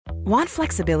Want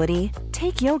flexibility?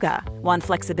 Take yoga. Want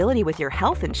flexibility with your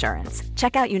health insurance?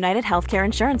 Check out United Healthcare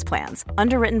Insurance Plans.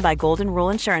 Underwritten by Golden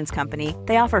Rule Insurance Company,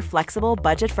 they offer flexible,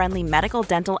 budget-friendly medical,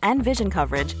 dental, and vision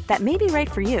coverage that may be right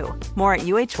for you. More at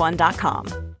uh1.com.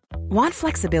 Want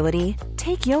flexibility?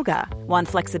 Take yoga. Want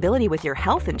flexibility with your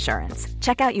health insurance?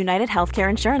 Check out United Healthcare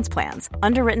Insurance Plans.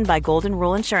 Underwritten by Golden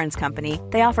Rule Insurance Company,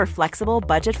 they offer flexible,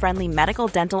 budget-friendly medical,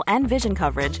 dental, and vision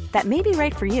coverage that may be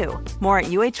right for you. More at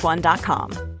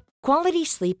uh1.com. Quality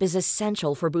sleep is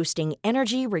essential for boosting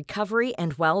energy, recovery,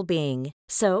 and well-being.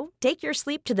 So, take your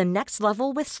sleep to the next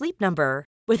level with Sleep Number.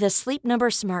 With a Sleep Number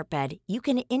smart bed, you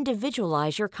can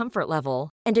individualize your comfort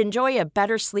level and enjoy a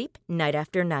better sleep night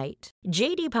after night.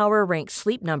 J.D. Power ranks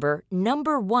Sleep Number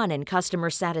number 1 in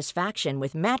customer satisfaction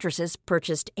with mattresses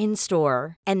purchased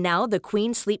in-store. And now the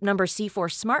Queen Sleep Number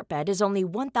C4 smart bed is only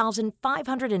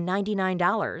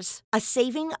 $1,599, a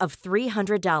saving of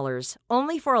 $300,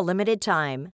 only for a limited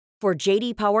time. For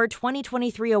J.D. Power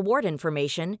 2023 award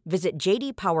information, visit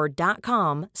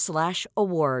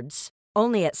jdpower.com/awards.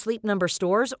 Only at Sleep Number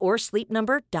stores or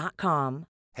sleepnumber.com.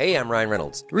 Hey, I'm Ryan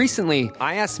Reynolds. Recently,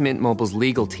 I asked Mint Mobile's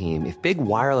legal team if big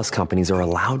wireless companies are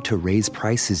allowed to raise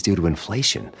prices due to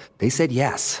inflation. They said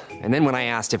yes. And then when I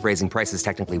asked if raising prices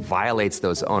technically violates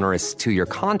those onerous two-year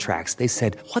contracts, they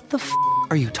said, "What the f***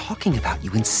 are you talking about,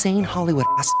 you insane Hollywood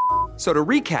ass?" So to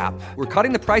recap, we're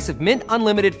cutting the price of Mint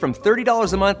Unlimited from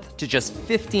 $30 a month to just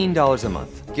 $15 a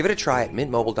month. Give it a try at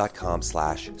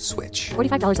mintmobile.com/switch.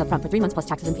 $45 up front for 3 months plus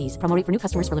taxes and fees. Promo rate for new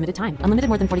customers for limited time. Unlimited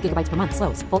more than 40 gigabytes per month.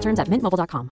 Slows full terms at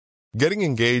mintmobile.com. Getting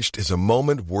engaged is a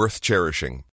moment worth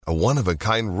cherishing. A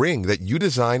one-of-a-kind ring that you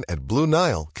design at Blue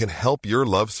Nile can help your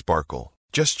love sparkle.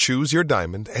 Just choose your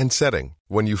diamond and setting.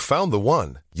 When you've found the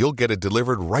one, you'll get it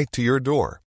delivered right to your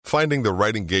door. Finding the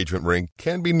right engagement ring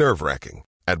can be nerve-wracking.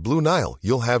 At Blue Nile,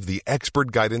 you'll have the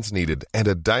expert guidance needed and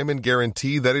a diamond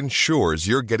guarantee that ensures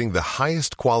you're getting the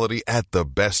highest quality at the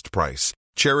best price.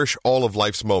 Cherish all of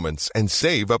life's moments and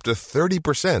save up to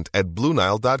 30% at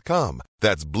BlueNile.com.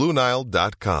 That's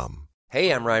BlueNile.com.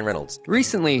 Hey, I'm Ryan Reynolds.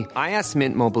 Recently, I asked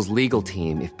Mint Mobile's legal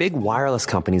team if big wireless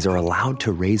companies are allowed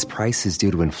to raise prices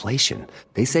due to inflation.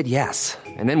 They said yes.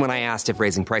 And then when I asked if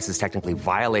raising prices technically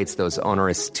violates those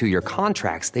onerous two-year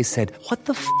contracts, they said, "What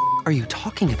the f*** are you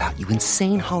talking about, you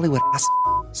insane Hollywood ass?"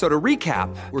 So to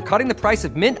recap, we're cutting the price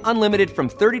of Mint Unlimited from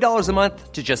 $30 a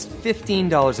month to just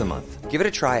 $15 a month. Give it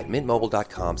a try at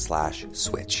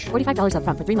mintmobile.com/switch. $45 up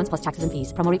front for 3 months plus taxes and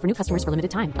fees. Promo rate for new customers for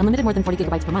limited time. Unlimited more than 40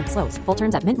 gigabytes per month. Slows full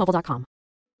terms at mintmobile.com.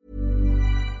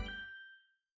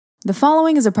 The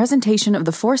following is a presentation of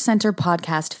the Force Center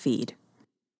podcast feed.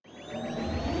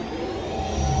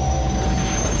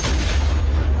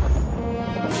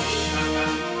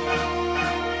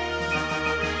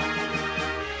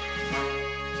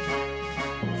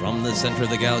 From the center of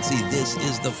the galaxy, this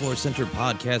is the Force Center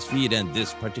podcast feed, and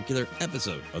this particular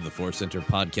episode of the Force Center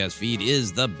podcast feed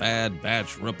is the Bad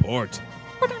Batch Report.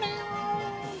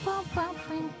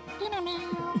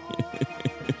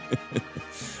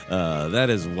 That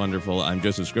is wonderful. I'm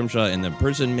Joseph Scrimshaw, and the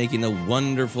person making the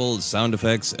wonderful sound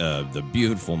effects, the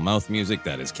beautiful mouth music,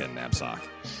 that is Ken Knapsack.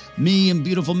 Me and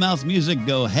beautiful mouth music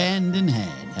go hand in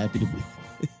hand. Happy to be.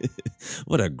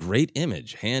 What a great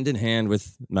image, hand in hand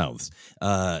with mouths.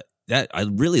 That I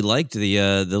really liked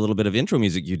the little bit of intro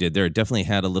music you did there. It definitely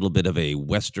had a little bit of a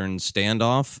Western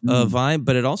standoff vibe,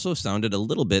 but it also sounded a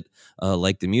little bit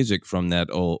like the music from that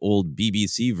old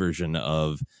BBC version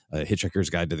of Hitchhiker's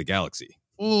Guide to the Galaxy.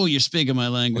 Oh, you're speaking my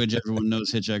language. Everyone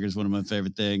knows Hitchhiker is one of my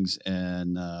favorite things,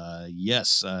 and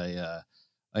yes, I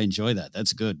enjoy that.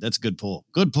 That's good. That's a good pull.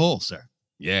 Good pull, sir.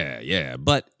 Yeah.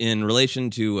 But in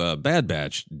relation to Bad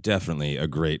Batch, definitely a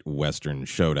great Western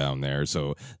showdown there.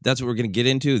 So that's what we're going to get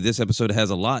into. This episode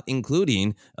has a lot,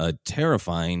 including a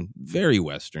terrifying, very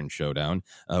Western showdown.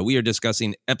 We are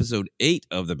discussing episode 8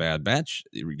 of the Bad Batch.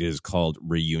 It is called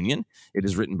Reunion. It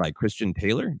is written by Christian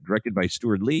Taylor, directed by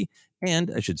Stuart Lee.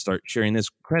 And I should start sharing this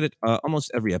credit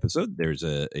almost every episode. There's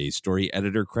a story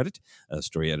editor credit,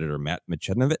 story editor Matt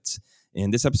Michenovitz.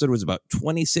 And this episode was about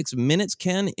 26 minutes,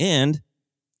 Ken, and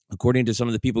according to some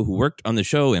of the people who worked on the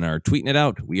show and are tweeting it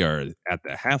out, we are at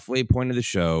the halfway point of the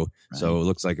show. Right. So it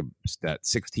looks like that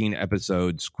 16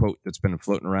 episodes quote that's been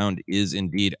floating around is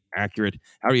indeed accurate.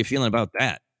 How are you feeling about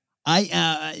that?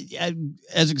 I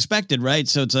as expected, right?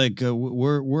 So it's like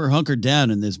we're hunkered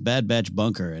down in this Bad Batch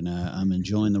bunker, and I'm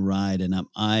enjoying the ride, and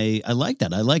I like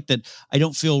that. I like that I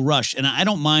don't feel rushed, and I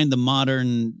don't mind the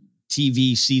modern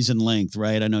TV season length,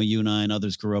 right? I know you and I and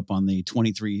others grew up on the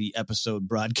 23 episode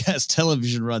broadcast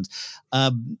television runs.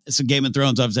 So Game of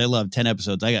Thrones, obviously I love 10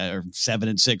 episodes. I got 7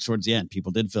 and 6 towards the end.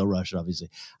 People did feel rushed, obviously.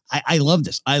 I love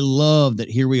this. I love that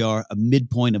here we are, a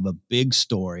midpoint of a big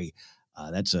story.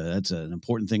 That's an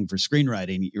important thing for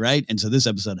screenwriting, right? And so this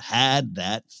episode had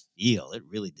that feel. It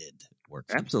really did work.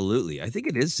 Absolutely. I think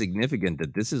it is significant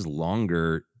that this is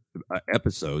longer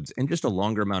episodes and just a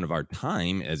longer amount of our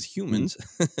time as humans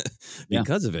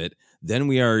because of it than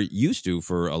we are used to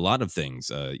for a lot of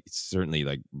things. Certainly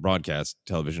like broadcast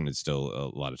television is still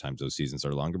a lot of times those seasons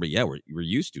are longer, but yeah, we're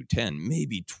used to 10,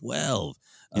 maybe 12,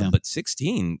 but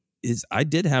 16 is, I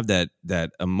did have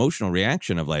that emotional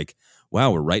reaction of like,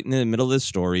 wow, we're right in the middle of this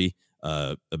story.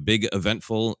 A big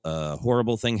eventful,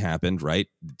 horrible thing happened, right?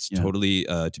 It's totally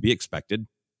to be expected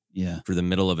for the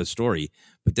middle of a story.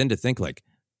 But then to think like,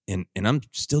 and I'm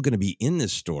still going to be in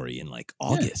this story in like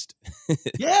August.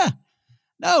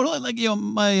 No, like, you know,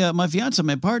 my fiance,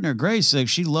 my partner, Grace,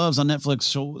 she loves on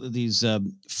Netflix these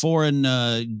foreign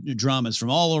dramas from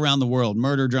all around the world,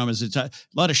 murder dramas. It's a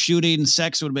lot of shooting,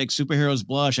 sex would make superheroes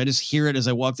blush. I just hear it as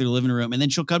I walk through the living room. And then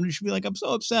she'll come and she'll be like, I'm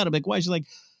so upset. I'm like, why? She's like,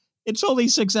 it's only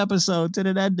 6 episodes and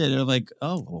it ended. And I'm like,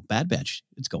 oh, well, Bad Batch.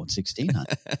 It's going 16, huh?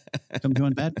 Come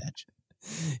join Bad Batch.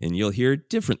 And you'll hear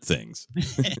different things.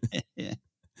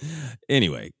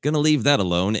 Anyway, gonna leave that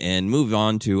alone and move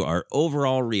on to our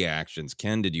overall reactions.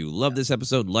 Ken, did you love this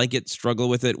episode? Like it? Struggle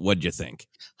with it? What'd you think?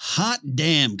 Hot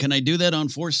damn. Can I do that on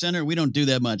Force Center? We don't do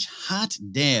that much. Hot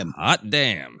damn. Hot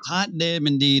damn. Hot damn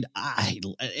indeed.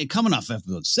 Coming off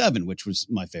episode 7, which was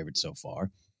my favorite so far,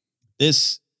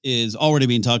 this is already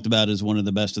being talked about as one of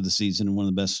the best of the season and one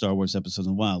of the best Star Wars episodes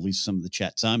in a while, at least some of the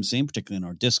chats I'm seeing, particularly in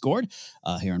our Discord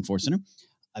here on Force Center.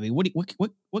 I mean,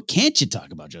 what can't you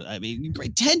talk about, Joe? I mean,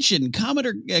 great tension,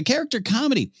 character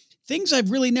comedy, things I've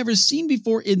really never seen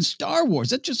before in Star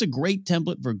Wars. That's just a great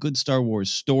template for a good Star Wars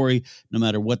story, no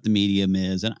matter what the medium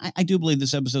is. And I do believe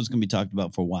this episode is going to be talked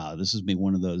about for a while. This has been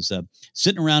one of those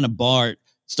sitting around a bar,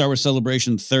 Star Wars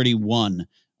Celebration 31,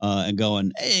 and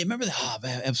going, hey, remember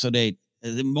episode 8?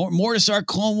 Mortis arc,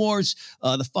 Clone Wars,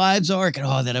 the Fives arc,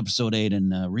 and that episode 8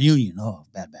 and Reunion. Oh,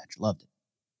 Bad Batch, loved it.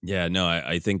 Yeah, no,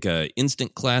 I think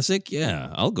instant classic.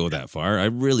 Yeah, I'll go that far. I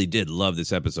really did love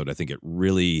this episode. I think it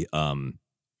really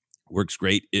works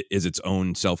great. It is its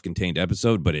own self-contained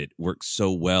episode, but it works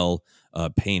so well,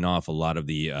 paying off a lot of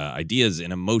the ideas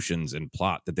and emotions and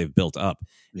plot that they've built up.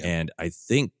 Yeah. And I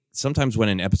think sometimes when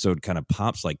an episode kind of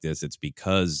pops like this, it's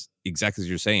because exactly as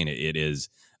you're saying,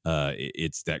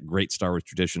 it's that great Star Wars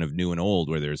tradition of new and old,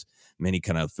 where there's many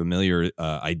kind of familiar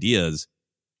ideas,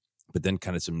 but then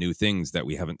kind of some new things that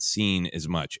we haven't seen as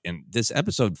much. And this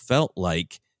episode felt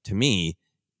like, to me,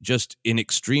 just an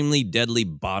extremely deadly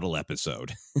bottle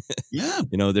episode. Yeah.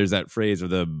 You know, there's that phrase of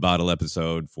the bottle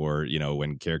episode for, you know,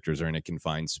 when characters are in a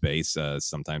confined space.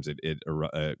 Sometimes it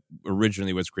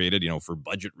originally was created, you know, for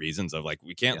budget reasons of like,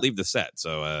 we can't leave the set.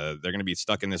 So they're going to be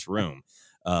stuck in this room.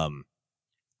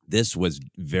 This was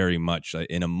very much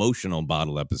an emotional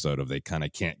bottle episode of they kind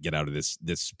of can't get out of this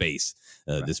space,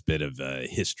 this bit of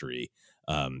history.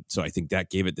 So I think that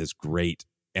gave it this great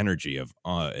energy of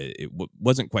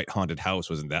wasn't quite haunted house,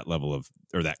 wasn't that level of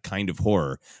or that kind of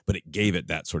horror, but it gave it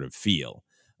that sort of feel.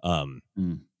 And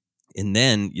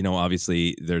then, you know,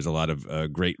 obviously there's a lot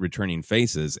of great returning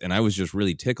faces, and I was just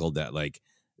really tickled that like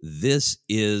this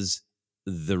is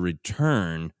the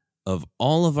return of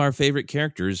all of our favorite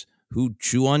characters who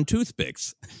chew on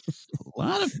toothpicks. A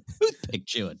lot of toothpick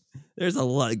chewing. There's a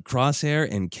lot. Crosshair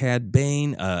and Cad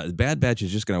Bane. Bad Batch is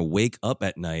just going to wake up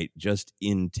at night just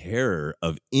in terror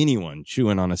of anyone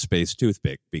chewing on a space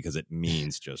toothpick because it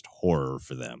means just horror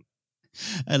for them.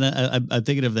 And I'm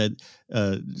thinking of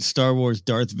that Star Wars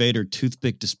Darth Vader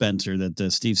toothpick dispenser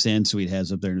that Steve Sansweet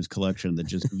has up there in his collection that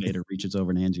just Vader reaches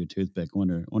over and hands you a toothpick.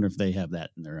 Wonder if they have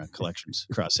that in their collections,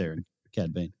 Crosshair and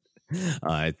Cad Bane.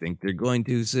 I think they're going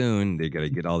to soon. They got to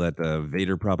get all that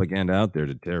Vader propaganda out there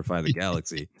to terrify the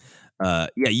galaxy.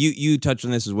 You touched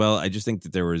on this as well. I just think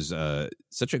that there was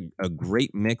such a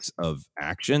great mix of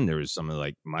action. There was some of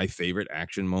like my favorite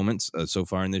action moments so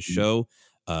far in this show.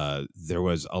 There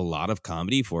was a lot of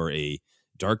comedy for a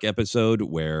dark episode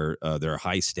where there are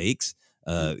high stakes.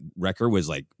 Wrecker was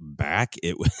like back.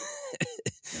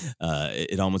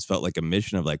 It almost felt like a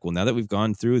mission of like, well, now that we've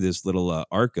gone through this little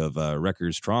arc of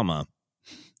Wrecker's trauma,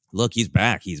 look, he's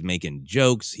back. He's making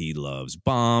jokes. He loves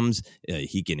bombs.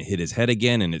 He can hit his head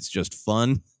again, and it's just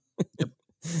fun.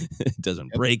 It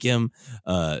doesn't break him.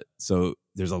 So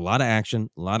there's a lot of action,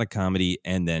 a lot of comedy,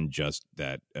 and then just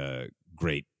that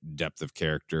great depth of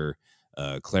character.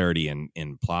 clarity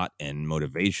in plot and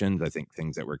motivations. I think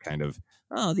things that were kind of,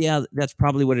 oh yeah, that's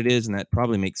probably what it is, and that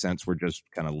probably makes sense, were just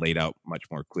kind of laid out much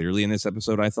more clearly in this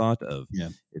episode. I thought of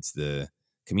it's the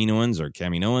Kaminoans or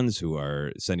Kaminoans who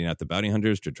are sending out the bounty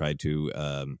hunters to try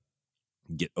to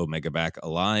get Omega back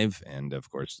alive, and of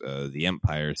course the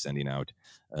Empire sending out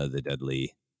the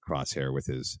deadly Crosshair with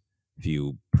his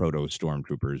few proto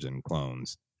stormtroopers and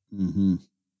clones. Mm-hmm.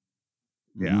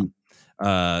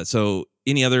 Yeah. So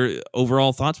any other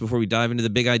overall thoughts before we dive into the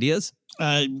big ideas?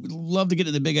 I love to get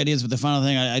to the big ideas, but the final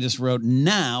thing I just wrote,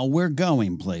 now we're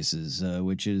going places,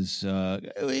 which is,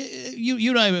 you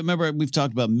and I remember we've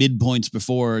talked about midpoints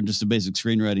before, just a basic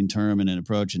screenwriting term and an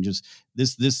approach. And just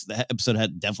this episode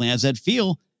definitely has that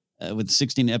feel with the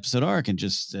 16 episode arc. And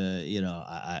just,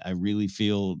 I really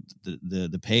feel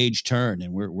the page turn,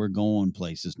 and we're going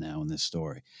places now in this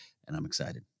story, and I'm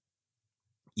excited.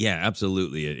 Yeah,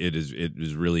 absolutely. It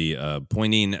is really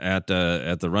pointing at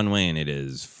the runway, and it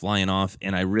is flying off.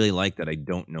 And I really like that. I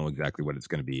don't know exactly what it's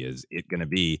going to be. Is it going to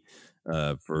be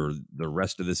for the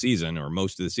rest of the season or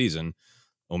most of the season,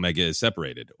 Omega is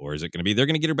separated, or is it going to be they're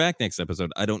going to get her back next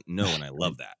episode? I don't know, and I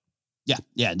love that.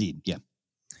 Yeah, indeed. Yeah.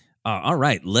 All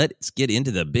right, let's get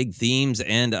into the big themes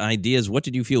and ideas. What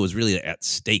did you feel was really at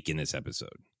stake in this episode?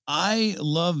 I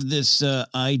love this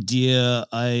idea.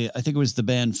 I think it was the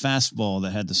band Fastball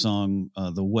that had the song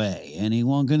The Way.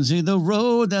 Anyone can see the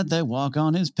road that they walk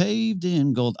on is paved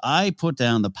in gold. I put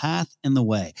down the path and the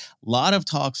way. A lot of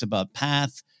talks about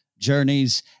path,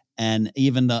 journeys, and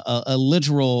even a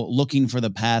literal looking for the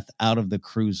path out of the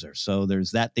cruiser. So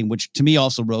there's that thing, which to me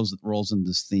also rolls in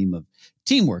this theme of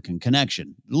teamwork and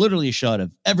connection. Literally a shot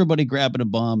of everybody grabbing a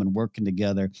bomb and working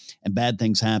together, and bad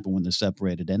things happen when they're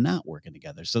separated and not working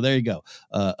together. So there you go.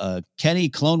 Kenny,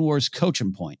 Clone Wars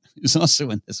coaching point, is also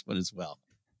in this one as well.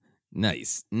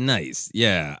 Nice.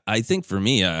 Yeah, I think for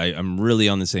me, I'm really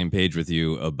on the same page with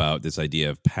you about this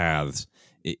idea of paths.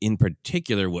 In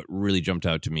particular, what really jumped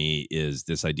out to me is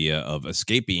this idea of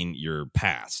escaping your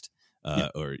past,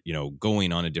 or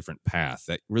going on a different path.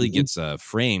 That really gets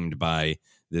framed by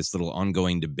this little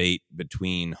ongoing debate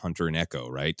between Hunter and Echo,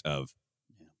 right?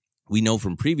 We know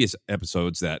from previous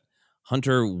episodes that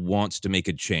Hunter wants to make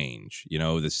a change.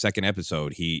 The second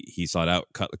episode, he sought out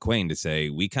Cut Lawquane to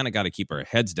say, we kind of got to keep our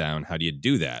heads down. How do you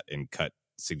do that? And Cut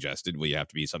suggested, well, you have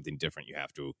to be something different. You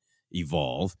have to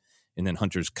evolve. And then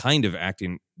Hunter's kind of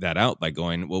acting that out by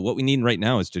going, well, what we need right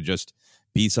now is to just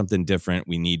be something different.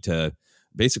 We need to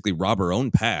basically rob our own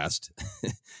past,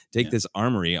 take this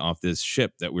armory off this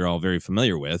ship that we're all very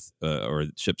familiar with, or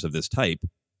ships of this type,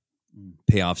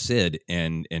 pay off Sid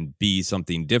and be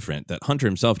something different that Hunter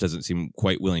himself doesn't seem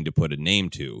quite willing to put a name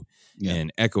to. Yeah.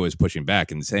 And Echo is pushing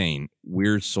back and saying,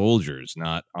 we're soldiers,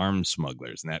 not arms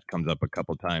smugglers. And that comes up a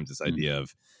couple times, this idea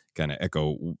of kind of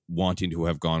Echo wanting to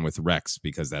have gone with Rex,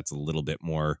 because that's a little bit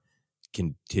more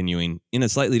continuing in a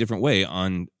slightly different way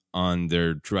on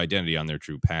their true identity, on their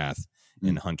true path,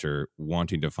 and Hunter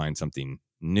wanting to find something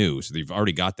new. So they've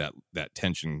already got that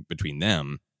tension between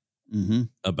them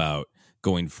about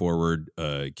going forward.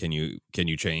 Can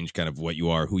you change kind of what you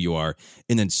are, who you are?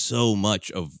 And then so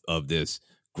much of this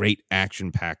great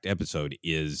action-packed episode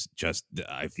is just,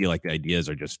 I feel like the ideas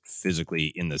are just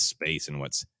physically in the space and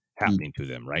what's happening to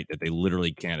them, right? That they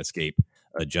literally can't escape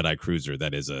a Jedi cruiser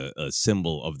that is a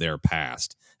symbol of their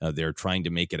past. They're trying to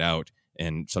make it out,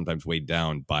 and sometimes weighed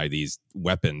down by these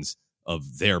weapons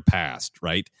of their past,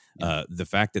 right? The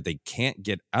fact that they can't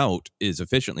get out as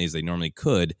efficiently as they normally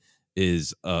could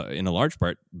is in a large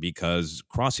part because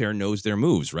Crosshair knows their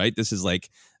moves, right? This is like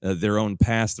their own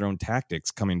past, their own tactics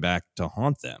coming back to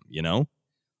haunt them,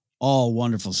 All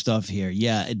wonderful stuff here.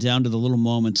 Yeah, down to the little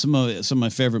moments. Some of my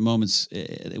favorite moments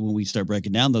when we start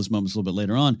breaking down those moments a little bit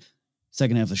later on,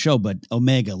 second half of the show, but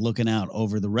Omega looking out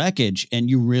over the wreckage, and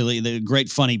the great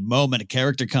funny moment, a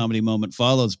character comedy moment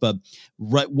follows, but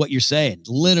right what you're saying,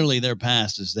 literally their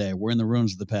past is there. We're in the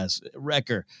ruins of the past.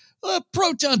 Wrecker,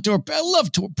 proton torpedo. I love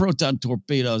proton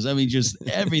torpedoes. I mean, just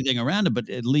everything around it, but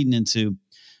leading into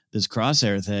this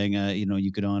Crosshair thing,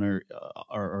 you could honor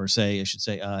or say, I should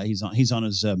say, he's on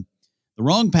his the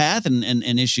wrong path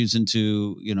and issues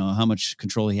into, how much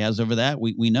control he has over that.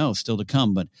 We know still to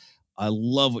come, but I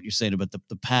love what you're saying about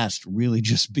the past really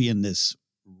just being this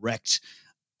wrecked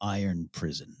iron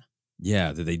prison.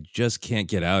 Yeah, that they just can't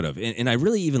get out of. And I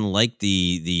really even like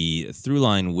the through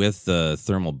line with the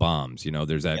thermal bombs.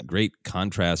 There's that great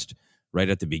contrast right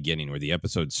at the beginning where the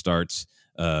episode starts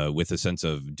with a sense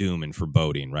of doom and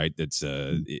foreboding, right? That's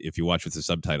if you watch with the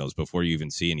subtitles before you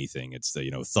even see anything, it's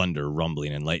the thunder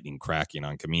rumbling and lightning cracking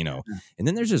on Camino. And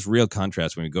then there's this real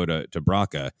contrast when we go to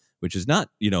Braca, which is not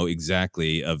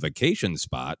exactly a vacation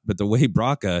spot, but the way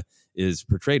Braca is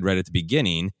portrayed right at the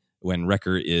beginning when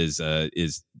Wrecker is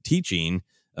teaching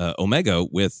Omega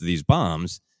with these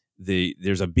bombs.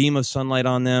 There's a beam of sunlight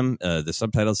on them. The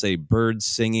subtitles say birds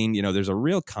singing. There's a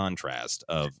real contrast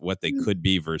of what they could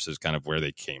be versus kind of where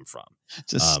they came from.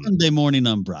 It's a Sunday morning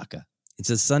on Braca. It's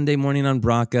a Sunday morning on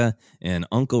Braca, and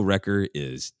Uncle Wrecker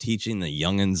is teaching the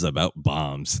youngins about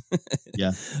bombs.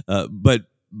 Yeah.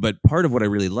 But part of what I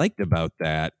really liked about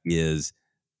that is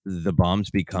the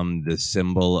bombs become the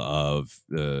symbol of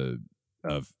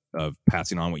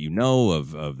passing on what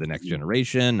of the next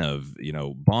generation, of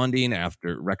bonding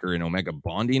after Wrecker and Omega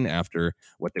bonding after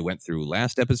what they went through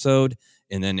last episode.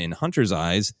 And then in Hunter's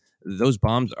eyes, those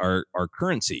bombs are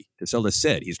currency to sell to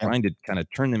Sid. He's trying to kind of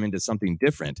turn them into something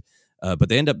different, but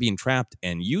they end up being trapped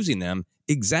and using them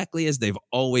exactly as they've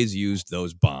always used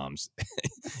those bombs,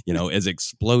 as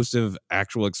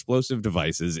actual explosive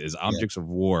devices, as objects of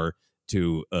war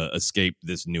to escape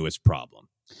this newest problem.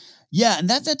 Yeah, and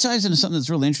that ties into something that's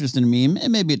really interesting to me,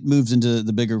 and maybe it moves into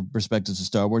the bigger perspectives of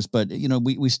Star Wars. But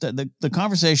the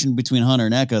conversation between Hunter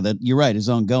and Echo, that you're right, is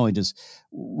ongoing. Just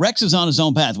Rex is on his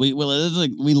own path. We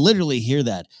literally hear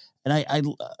that, and I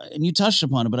and you touched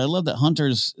upon it. But I love that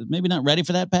Hunter's maybe not ready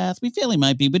for that path. We feel he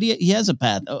might be, but he has a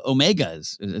path. Omega,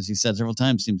 as he said several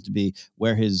times, seems to be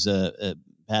where his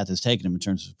path has taken him in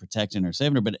terms of protecting or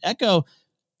saving her. But Echo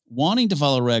wanting to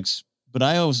follow Rex. But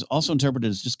I also interpret it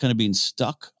as just kind of being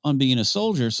stuck on being a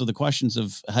soldier. So the questions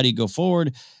of how do you go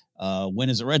forward? When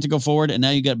is it right to go forward? And now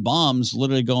you got bombs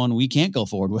literally going, we can't go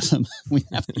forward with them. We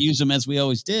have to use them as we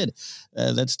always did.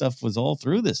 That stuff was all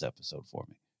through this episode for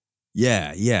me.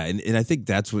 Yeah. And I think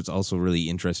that's what's also really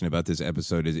interesting about this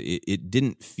episode is it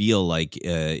didn't feel like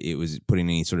it was putting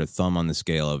any sort of thumb on the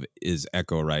scale of is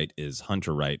Echo right? Is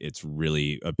Hunter right? It's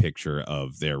really a picture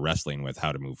of their wrestling with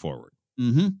how to move forward.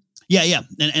 Mm-hmm. Yeah.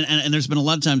 And there's been a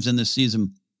lot of times in this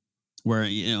season where,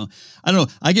 I don't know,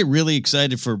 I get really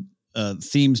excited for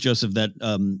themes, Joseph, that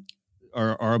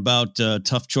are about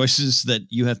tough choices that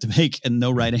you have to make and no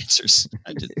right answers.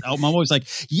 I'm always like,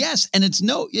 yes. And it's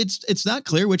not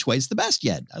clear which way is the best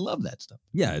yet. I love that stuff.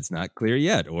 Yeah, it's not clear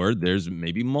yet. Or there's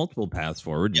maybe multiple paths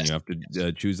forward and you have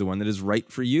to choose the one that is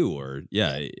right for you. Or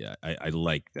I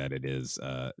like that it is.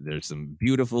 There's some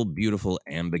beautiful, beautiful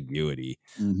ambiguity.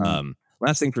 Mm-hmm.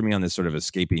 Last thing for me on this sort of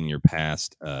escaping your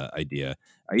past idea,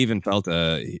 I even felt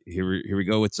here we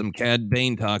go with some Cad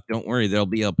Bane talk. Don't worry, there'll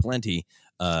be a plenty.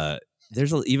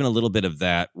 There's even a little bit of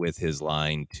that with his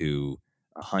line to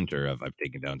Hunter of I've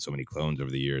taken down so many clones over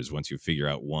the years. Once you figure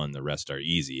out one, the rest are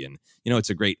easy. And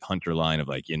it's a great Hunter line of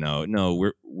like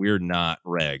no, we're not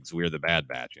regs, we're the Bad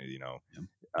Batch.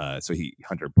 So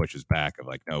Hunter pushes back of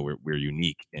like no, we're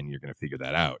unique, and you're going to figure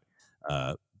that out.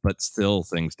 But still,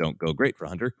 things don't go great for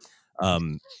Hunter.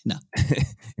 No,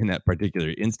 in that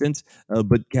particular instance.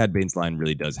 But Cad Bane's line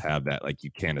really does have that, like, you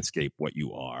can't escape what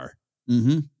you are.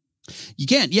 Mm-hmm. You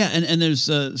can't. Yeah. And there's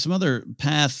some other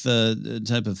path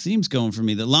type of themes going for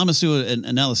me. The Lama Su and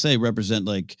LSA represent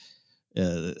like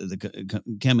the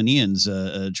Kaminians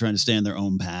trying to stay on their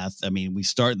own path. I mean, we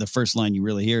start the first line you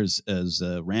really hear is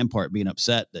Rampart being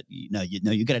upset that you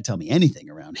got to tell me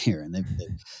anything around here. And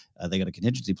they got a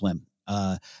contingency plan.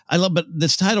 I love, but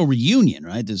this title reunion,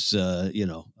 right? This,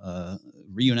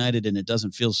 reunited and it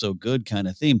doesn't feel so good kind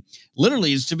of theme.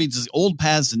 Literally, it's to be the old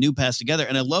paths and new paths together.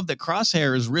 And I love that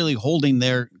Crosshair is really holding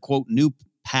their quote new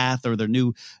path or their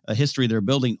new history they're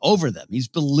building over them. He's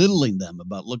belittling them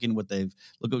about look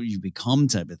what you've become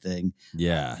type of thing.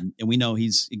 Yeah. And we know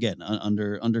he's again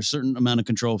under certain amount of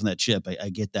control from that chip. I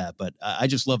get that, but I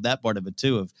just love that part of it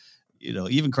too. Of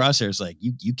even Crosshair's like,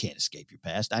 you can't escape your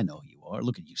past. I know who you are.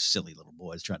 Look at you silly little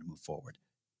boys trying to move forward.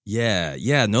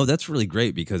 Yeah. No, that's really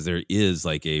great because there is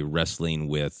like a wrestling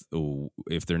with,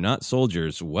 if they're not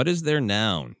soldiers, what is their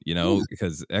noun?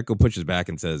 Because Echo pushes back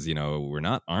and says, we're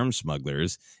not arms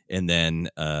smugglers. And then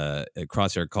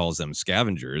Crosshair calls them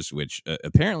scavengers, which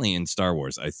apparently in Star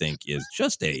Wars, I think is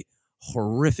just a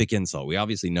horrific insult. We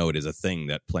obviously know it is a thing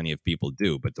that plenty of people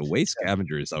do, but the way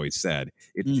scavenger is always said,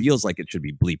 it feels like it should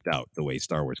be bleeped out the way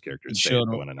Star Wars characters say it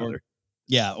to one another.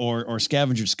 Yeah, or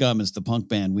Scavenger Scum is the punk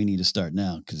band we need to start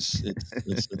now because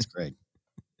it's great.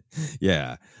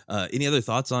 Yeah. Any other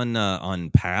thoughts on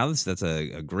paths? That's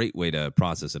a great way to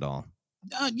process it all.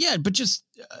 But just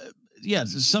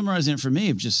summarizing it for me,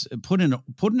 of just putting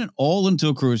it all into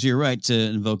a cruise. You're right to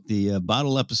invoke the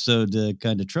bottle episode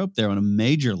kind of trope there on a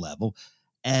major level.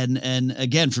 And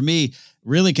again, for me,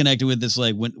 really connected with this,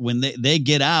 like when they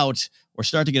get out or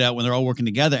start to get out, when they're all working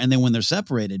together, and then when they're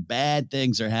separated, bad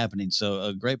things are happening. So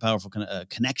a great, powerful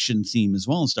connection theme as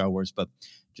well in Star Wars, but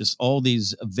just all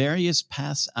these various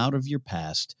paths out of your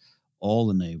past,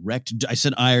 all in a wrecked, I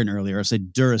said iron earlier, I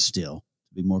said Durasteel,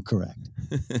 to be more correct.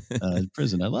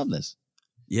 Prison. I love this.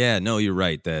 Yeah, no, you're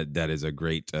right. That is a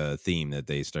great theme that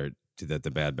they start to, that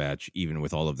the Bad Batch, even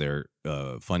with all of their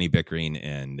funny bickering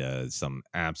and some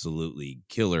absolutely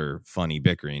killer funny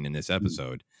bickering in this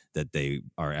episode, that they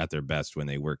are at their best when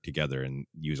they work together and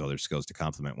use all their skills to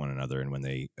complement one another. And when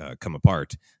they come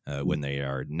apart, when they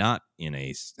are not in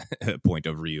a point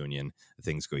of reunion,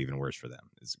 things go even worse for them.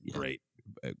 It's great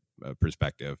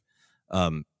perspective.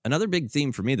 Another big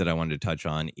theme for me that I wanted to touch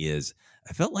on is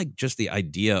I felt like just the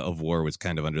idea of war was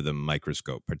kind of under the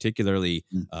microscope, particularly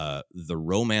the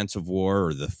romance of war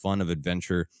or the fun of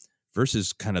adventure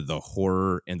versus kind of the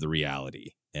horror and the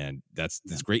reality. And that's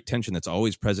this great tension that's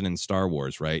always present in Star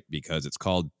Wars, right? Because it's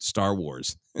called Star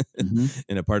Wars.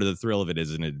 And a part of the thrill of it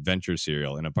is an adventure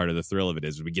serial. And a part of the thrill of it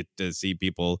is we get to see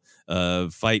people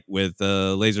fight with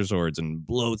laser swords and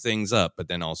blow things up. But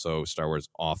then also Star Wars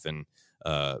often,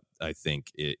 I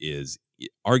think, is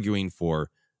arguing for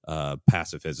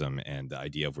pacifism and the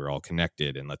idea of we're all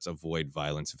connected and let's avoid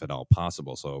violence if at all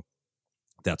possible. So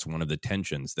that's one of the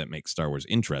tensions that makes Star Wars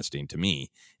interesting to me.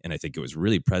 And I think it was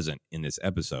really present in this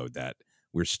episode that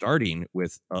we're starting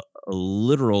with a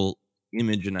literal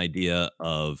image and idea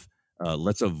of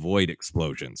let's avoid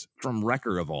explosions from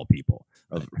Wrecker of all people,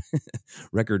 of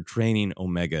Wrecker training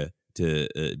Omega to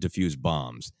defuse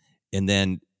bombs. And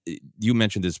then you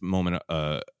mentioned this moment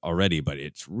already, but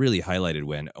it's really highlighted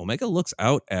when Omega looks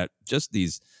out at just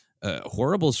these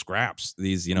horrible scraps,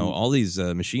 these, all these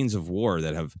machines of war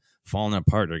that have fallen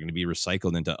apart are going to be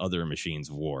recycled into other machines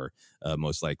of war,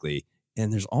 most likely.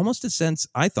 And there's almost a sense,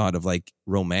 I thought, of like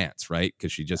romance, right?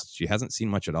 Because she hasn't seen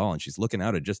much at all, and she's looking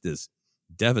out at just this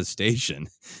devastation.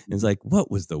 And it's like, what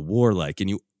was the war like? And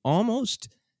you almost,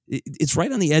 it's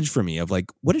right on the edge for me of like,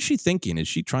 what is she thinking? Is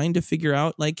she trying to figure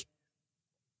out, like,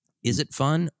 is it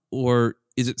fun or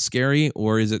is it scary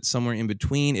or is it somewhere in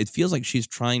between? It feels like she's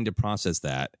trying to process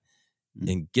that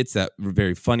and gets that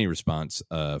very funny response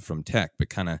from Tech, but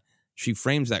kind of she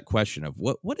frames that question of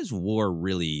what is war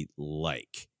really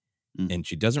like? And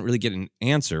she doesn't really get an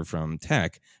answer from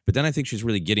Tech, but then I think she's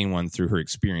really getting one through her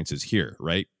experiences here,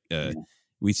 right?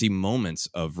 We see moments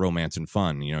of romance and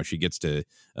fun. She gets to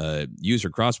use her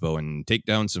crossbow and take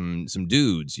down some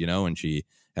dudes, and she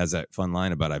has that fun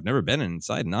line about, I've never been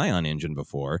inside an ion engine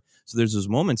before. So there's those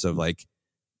moments of like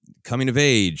coming of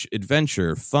age,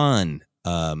 adventure, fun.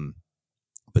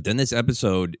 But then this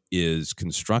episode is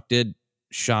constructed,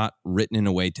 shot, written in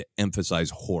a way to emphasize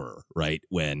horror, right?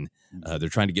 When they're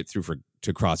trying to get through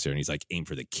to Crosshair, and he's like, aim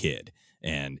for the kid.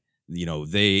 And,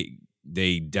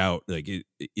 they doubt, like,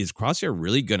 is Crosshair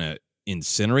really going to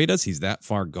incinerate us? He's that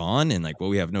far gone. And like, well,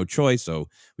 we have no choice. So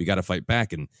we got to fight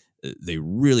back. And they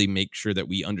really make sure that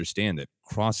we understand that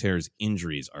Crosshair's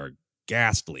injuries are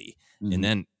ghastly. And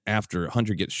then after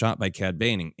Hunter gets shot by Cad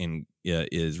Bane and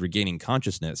is regaining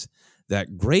consciousness,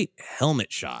 that great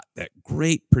helmet shot, that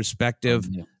great perspective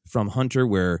from Hunter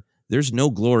where there's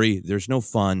no glory, there's no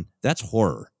fun. That's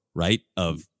horror, right?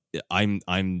 Of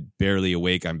I'm barely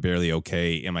awake, I'm barely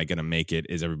okay. Am I going to make it?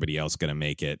 Is everybody else going to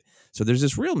make it? So there's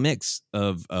this real mix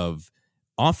of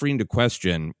offering to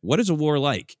question, what is a war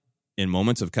like? In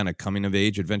moments of kind of coming of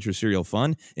age adventure serial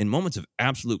fun, in moments of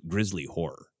absolute grisly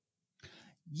horror.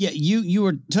 Yeah, you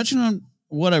were touching on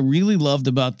what I really loved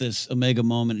about this Omega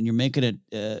moment, and you're making it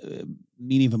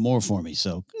mean even more for me.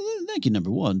 So thank you,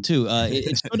 number one, too.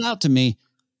 It stood out to me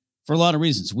for a lot of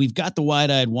reasons. We've got the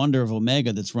wide-eyed wonder of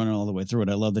Omega that's running all the way through it.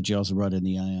 I love that you also brought in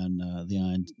the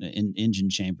ion engine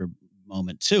chamber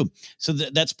moment too. So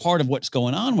that's part of what's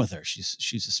going on with her.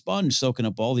 She's a sponge soaking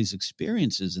up all these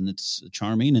experiences, and it's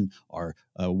charming and our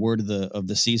word of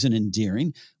the season,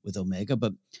 endearing with Omega.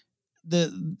 But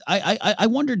I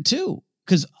wondered too,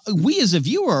 because we as a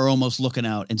viewer are almost looking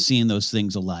out and seeing those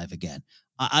things alive again.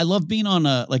 I love being on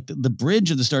like the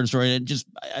bridge of the Star Destroyer, and just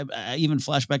I even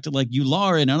flash back to like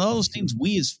Yularen and all those things.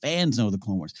 We as fans know the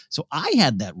Clone Wars, so I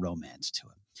had that romance to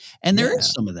it. And there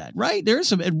is some of that, right? There is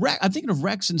some. I'm thinking of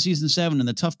Rex in season 7 and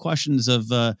the tough questions of,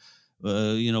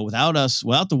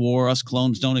 without the war, us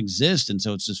clones don't exist. And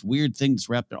so it's this weird thing that's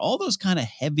wrapped in all those kind of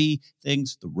heavy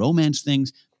things, the romance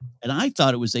things. And I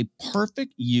thought it was a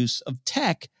perfect use of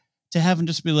Tech to have him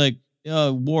just be like,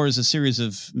 war is a series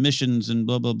of missions and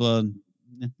blah, blah, blah.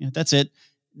 Yeah, that's it.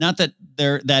 Not that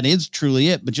that is truly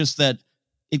it, but just that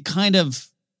it kind of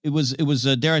it was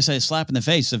dare I say, a slap in the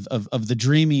face of the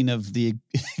dreaming of the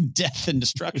death and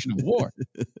destruction of war.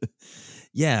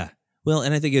 Yeah. Well,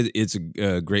 and I think it's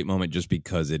a great moment just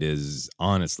because it is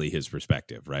honestly his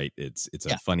perspective, right? It's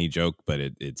a funny joke, but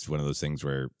it's one of those things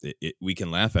where we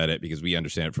can laugh at it because we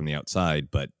understand it from the outside.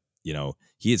 But,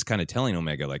 he is kind of telling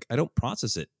Omega, like, I don't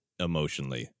process it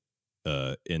emotionally.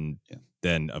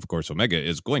 Then, of course, Omega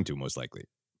is going to most likely.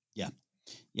 Yeah.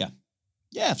 Yeah.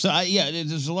 Yeah. So,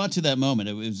 there's a lot to that moment.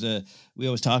 It was, we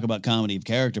always talk about comedy of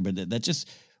character, but that just,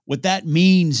 what that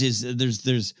means is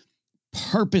there's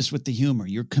purpose with the humor.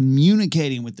 You're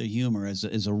communicating with the humor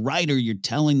as a writer. You're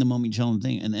telling the moment, you're telling the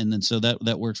thing, and then so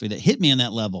that works for you. That hit me on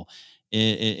that level.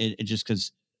 It just,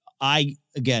 because I,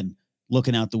 again,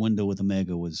 looking out the window with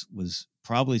Omega was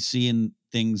probably seeing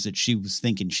things that she was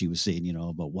thinking she was seeing,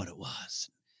 about what it was.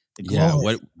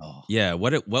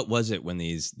 What was it when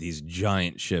these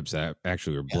giant ships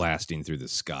actually were blasting through the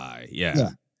sky?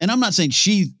 Yeah. And I'm not saying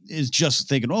she is just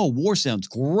thinking, oh, war sounds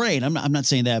great. I'm not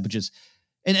saying that, but just.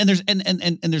 And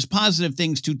there's positive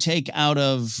things to take out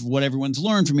of what everyone's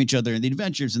learned from each other and the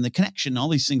adventures and the connection, all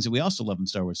these things that we also love in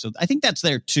Star Wars. So I think that's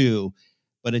there too,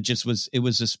 but it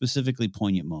was a specifically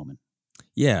poignant moment.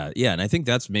 Yeah. And I think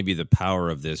that's maybe the power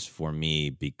of this for me,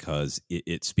 because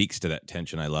it speaks to that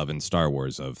tension I love in Star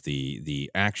Wars of the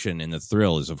action and the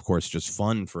thrill is, of course, just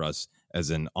fun for us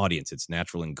as an audience. It's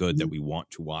natural and good that we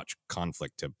want to watch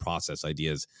conflict, to process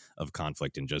ideas of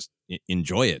conflict and just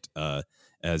enjoy it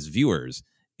as viewers.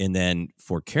 And then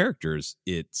for characters,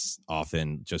 it's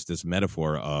often just this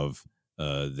metaphor of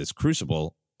this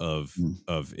crucible of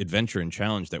adventure and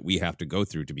challenge that we have to go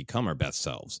through to become our best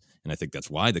selves. And I think that's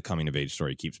why the coming of age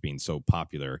story keeps being so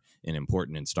popular and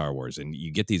important in Star Wars. And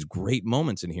you get these great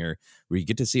moments in here where you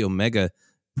get to see Omega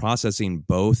processing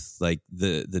both, like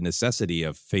the necessity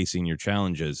of facing your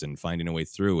challenges and finding a way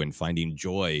through and finding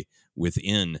joy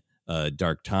within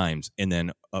dark times, and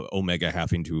then Omega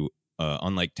having to,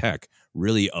 unlike Tech,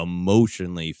 really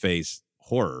emotionally face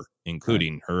horror,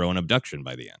 including her own abduction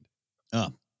by the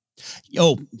end.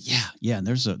 Yeah. And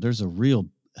there's a real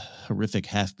horrific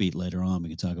half beat later on we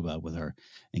can talk about with her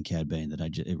and Cad Bane that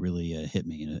it really hit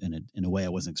me in a way I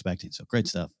wasn't expecting. So great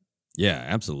stuff. Yeah,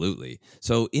 absolutely.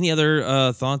 So any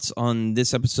other thoughts on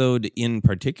this episode in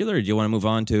particular? Or do you want to move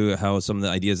on to how some of the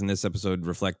ideas in this episode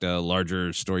reflect a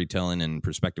larger storytelling and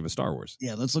perspective of Star Wars?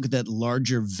 Yeah, let's look at that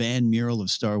larger van mural of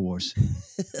Star Wars.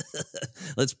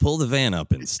 Let's pull the van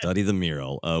up and study the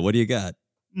mural. What do you got?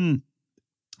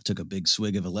 Took a big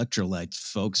swig of electrolyte,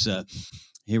 folks.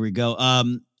 Here we go.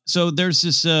 So there's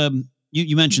this,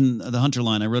 you mentioned the Hunter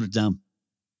line. I wrote it down.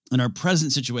 In our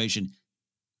present situation,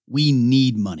 we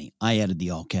need money. I added the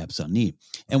all caps on need.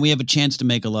 And we have a chance to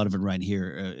make a lot of it right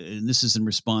here. And this is in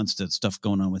response to stuff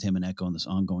going on with him and Echo in this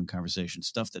ongoing conversation,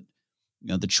 stuff that,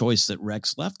 the choice that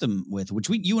Rex left them with, which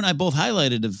you and I both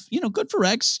highlighted of, good for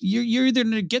Rex. You're either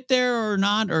going to get there or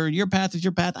not, or your path is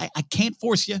your path. I can't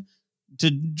force you to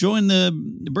join the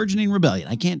burgeoning rebellion.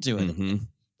 I can't do it. Mm-hmm.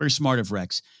 Very smart of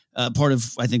Rex. Part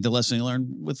of, I think, the lesson he learned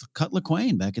with Cutler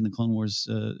Quain back in the Clone Wars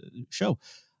show.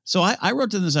 So I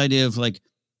wrote down this idea of like,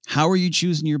 how are you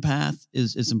choosing your path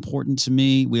is important to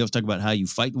me. We always talk about how you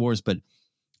fight wars, but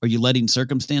are you letting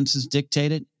circumstances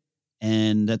dictate it?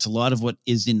 And that's a lot of what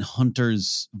is in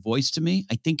Hunter's voice to me.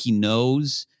 I think he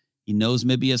knows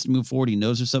maybe he has to move forward. He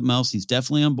knows there's something else. He's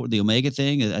definitely on board the Omega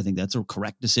thing. I think that's a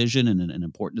correct decision and an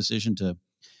important decision to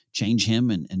change him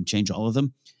and change all of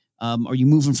them. Are you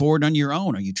moving forward on your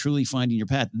own? Are you truly finding your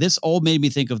path? This all made me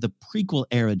think of the prequel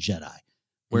era Jedi,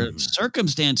 where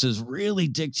circumstances really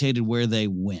dictated where they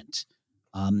went.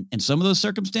 And some of those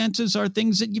circumstances are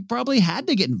things that you probably had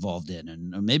to get involved in.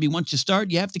 And maybe once you start,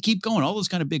 you have to keep going. All those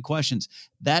kind of big questions.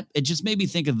 That it just made me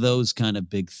think of those kind of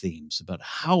big themes about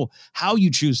how you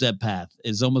choose that path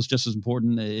is almost just as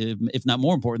important, if not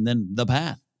more important, than the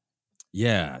path.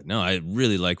 Yeah, no, I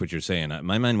really like what you're saying.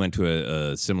 My mind went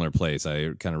to a similar place.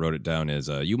 I kind of wrote it down as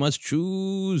you must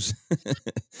choose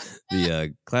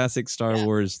the classic Star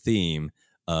Wars theme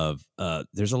of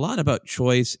there's a lot about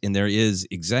choice, and there is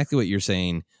exactly what you're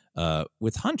saying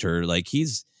with Hunter. Like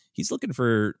he's looking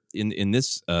for in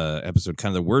this episode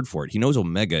kind of the word for it. He knows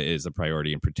Omega is the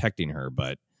priority in protecting her,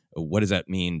 but what does that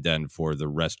mean then for the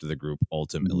rest of the group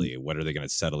ultimately? Mm-hmm. What are they going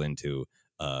to settle into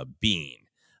being?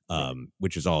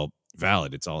 Which is all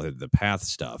valid. It's all the path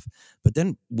stuff. But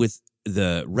then with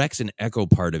the Rex and Echo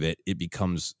part of it, it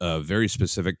becomes very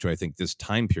specific to, I think, this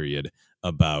time period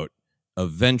about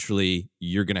eventually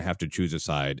you're going to have to choose a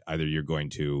side. Either you're going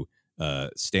to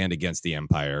stand against the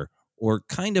Empire, or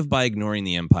kind of by ignoring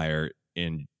the Empire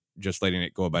and just letting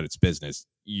it go about its business,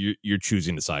 you're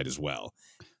choosing a side as well.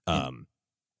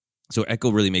 So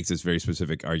Echo really makes this very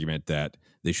specific argument that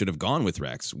they should have gone with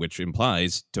Rex, which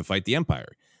implies to fight the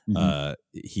Empire.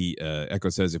 Echo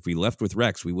says if we left with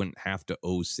Rex, we wouldn't have to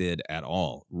owe Sid at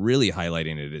all. Really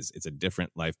highlighting it is it's a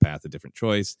different life path, a different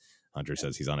choice. Hunter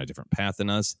says he's on a different path than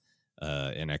us.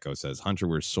 And Echo says, Hunter,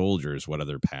 we're soldiers. What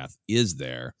other path is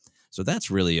there? So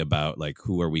that's really about like,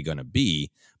 who are we going to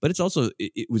be? But it's also,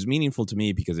 it was meaningful to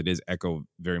me because it is Echo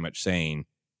very much saying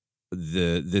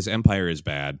this Empire is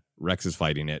bad. Rex is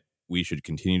fighting it. We should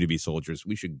continue to be soldiers.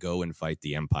 We should go and fight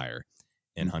the Empire.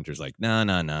 And Hunter's like,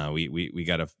 no. We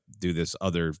got to do this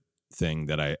other thing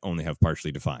that I only have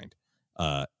partially defined.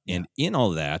 And in all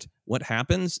of that, what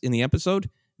happens in the episode?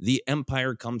 The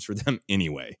Empire comes for them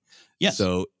anyway. Yes.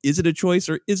 So is it a choice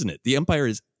or isn't it? The Empire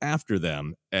is after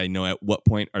them. I know at what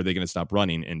point are they going to stop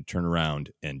running and turn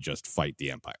around and just fight the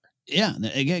Empire? Yeah.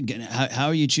 Again, how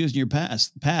are you choosing your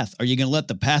path? Are you going to let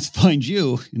the path find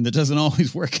you? And that doesn't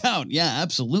always work out. Yeah,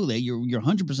 absolutely. You're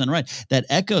 100% right. That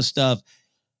Echo stuff,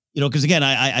 because again,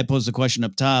 I posed the question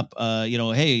up top,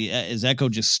 hey, is Echo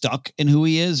just stuck in who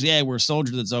he is? Yeah, we're a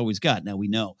soldier that's always got. Now we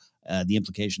know the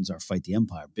implications are fight the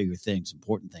Empire, bigger things,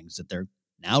 important things that they're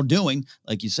now doing,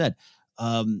 like you said.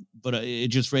 But it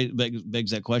just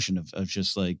begs that question of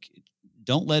just like,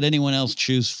 don't let anyone else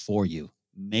choose for you.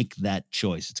 Make that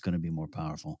choice. It's going to be more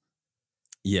powerful.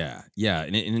 Yeah.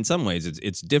 And in some ways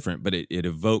it's different, but it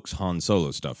evokes Han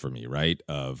Solo stuff for me, right?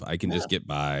 Of I can just get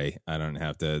by. I don't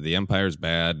have to. The Empire's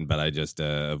bad, but I just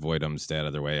avoid them, stay out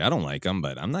of their way. I don't like them,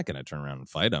 but I'm not going to turn around and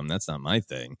fight them. That's not my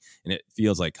thing. And it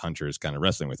feels like Hunter is kind of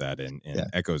wrestling with that. And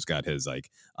Echo's got his like,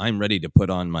 I'm ready to put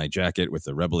on my jacket with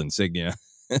the rebel insignia.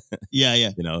 Yeah.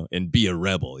 And be a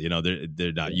rebel.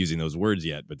 They're not using those words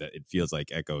yet, but it feels like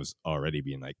Echo's already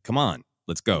being like, come on.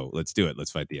 Let's go. Let's do it.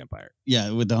 Let's fight the Empire. Yeah,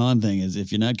 with the Han thing is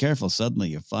if you're not careful, suddenly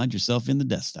you find yourself in the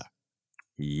Death Star.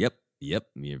 Yep.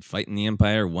 You're fighting the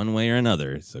Empire one way or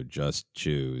another, so just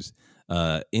choose.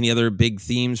 Any other big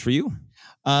themes for you?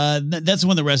 That's the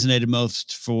one that resonated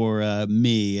most for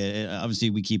me.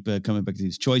 Obviously, we keep coming back to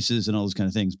these choices and all those kind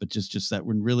of things, but just that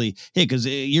one really hit because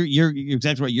you're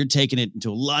exactly right. You're taking it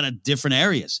into a lot of different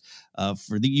areas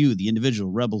for the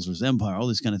individual, rebels versus Empire, all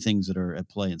these kind of things that are at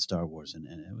play in Star Wars, and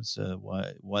it was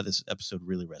why this episode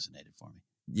really resonated for me.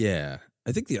 Yeah.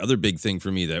 I think the other big thing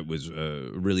for me that was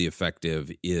really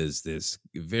effective is this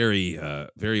very,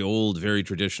 very old, very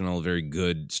traditional, very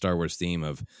good Star Wars theme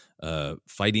of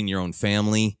fighting your own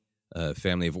family,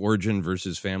 family of origin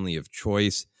versus family of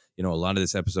choice. A lot of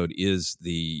this episode is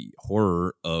the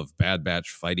horror of Bad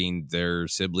Batch fighting their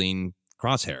sibling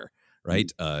Crosshair,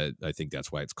 right? I think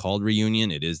that's why it's called Reunion.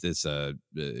 It is this,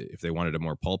 if they wanted a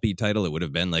more pulpy title, it would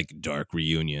have been like Dark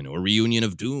Reunion or Reunion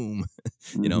of Doom.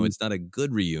 It's not a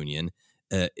good reunion.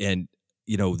 And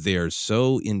they're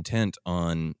so intent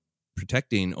on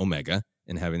protecting Omega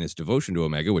and having this devotion to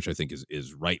Omega, which I think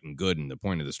is right and good and the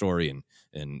point of the story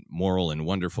and moral and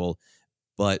wonderful.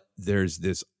 But there's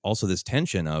this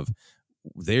tension of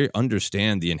they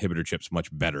understand the inhibitor chips much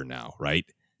better now, right?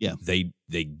 Yeah.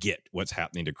 They get what's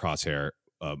happening to Crosshair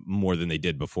more than they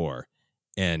did before.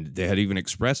 And they had even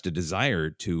expressed a desire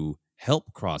to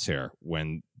help Crosshair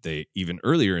when they, even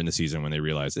earlier in the season, when they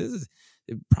realized this is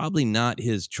probably not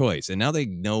his choice. And now they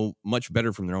know much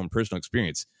better from their own personal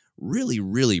experience. Really,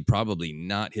 really probably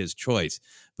not his choice.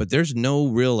 But there's no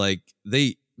real,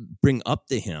 they bring up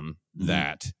to him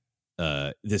that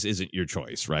this isn't your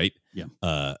choice, right? Yeah.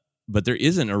 But there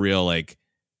isn't a real,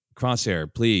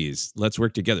 Crosshair, please, let's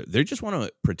work together. They just want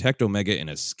to protect Omega and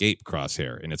escape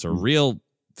Crosshair. And it's a real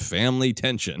family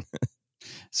tension.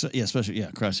 So, yeah, especially,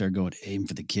 Crosshair going aim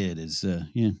for the kid is,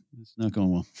 it's not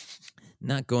going well.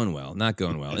 Not going well.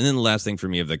 And then the last thing for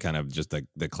me of the kind of just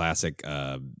the classic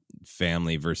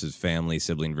family versus family,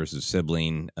 sibling versus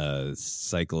sibling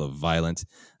cycle of violence.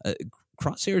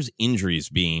 Crosshair's injuries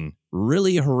being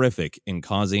really horrific and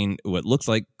causing what looks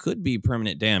like could be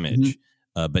permanent damage,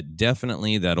 but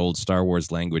definitely that old Star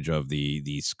Wars language of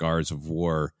the scars of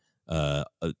war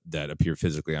that appear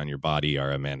physically on your body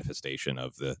are a manifestation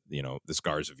of the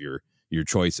scars of your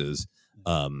choices.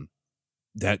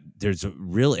 That there's a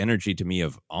real energy to me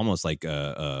of almost like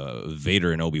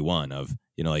Vader and Obi-Wan of,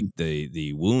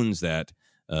 the wounds that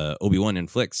Obi-Wan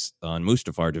inflicts on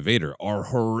Mustafar to Vader are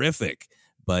horrific,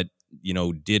 but,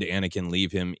 did Anakin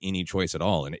leave him any choice at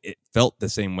all? And it felt the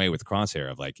same way with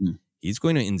Crosshair of he's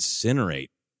going to incinerate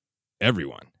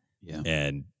everyone. Yeah.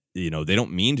 And, they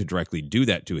don't mean to directly do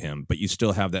that to him, but you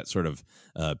still have that sort of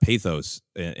pathos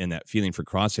and that feeling for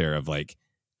Crosshair of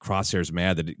Crosshair's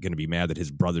going to be mad that his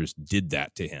brothers did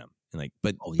that to him. And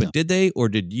but did they, or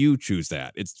did you choose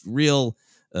that? It's real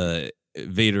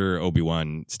Vader,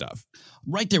 Obi-Wan stuff.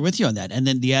 Right there with you on that. And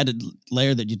then the added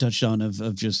layer that you touched on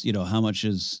of just, how much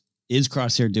is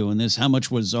Crosshair doing this? How much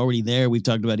was already there? We've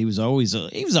talked about he was always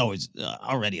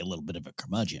already a little bit of a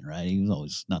curmudgeon, right? He was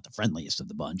always not the friendliest of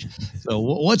the bunch. So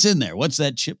what's in there? What's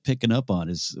that chip picking up on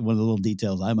is one of the little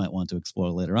details I might want to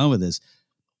explore later on with this.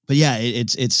 But yeah,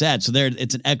 it's sad. So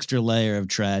it's an extra layer of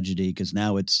tragedy because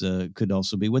now it's could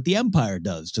also be what the Empire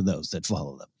does to those that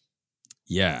follow them.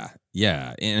 Yeah.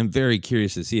 And I'm very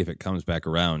curious to see if it comes back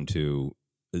around to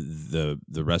the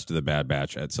rest of the Bad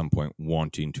Batch at some point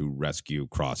wanting to rescue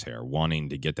Crosshair, wanting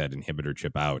to get that inhibitor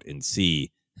chip out and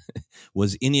see,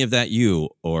 was any of that you,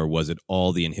 or was it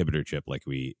all the inhibitor chip like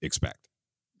we expect?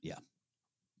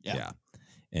 Yeah.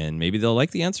 And maybe they'll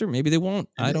like the answer. Maybe they won't.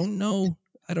 I don't know.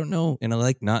 And I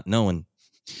like not knowing.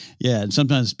 Yeah. And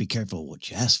sometimes be careful what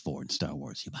you ask for in Star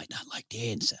Wars. You might not like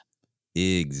the answer.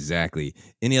 Exactly.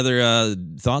 Any other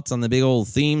thoughts on the big old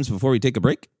themes before we take a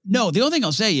break? No, the only thing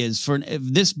I'll say is for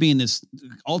this being this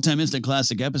all-time instant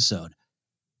classic episode,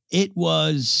 it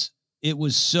was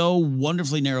so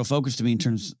wonderfully narrow focused to me in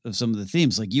terms of some of the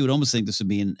themes. Like you would almost think this would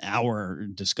be an hour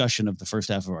discussion of the first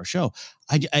half of our show.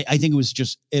 I think it was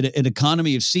just an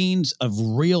economy of scenes of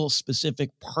real specific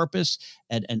purpose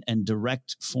and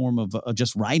direct form of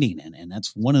just writing. And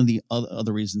that's one of the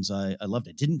other reasons I loved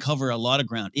it. It didn't cover a lot of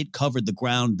ground. It covered the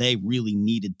ground they really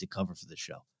needed to cover for the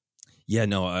show. Yeah,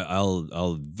 no,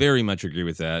 I'll very much agree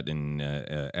with that. And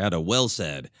Ada, well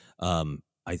said.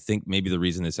 I think maybe the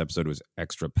reason this episode was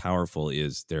extra powerful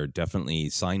is there are definitely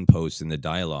signposts in the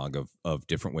dialogue of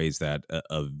different ways that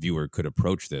a viewer could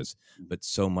approach this. But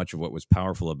so much of what was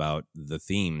powerful about the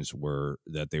themes were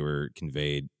that they were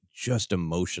conveyed just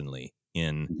emotionally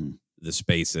in the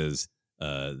spaces,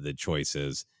 the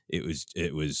choices.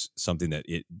 It was something that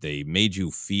they made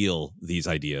you feel these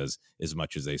ideas as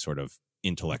much as they sort of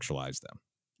intellectualized them.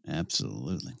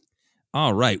 Absolutely.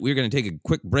 All right, we're going to take a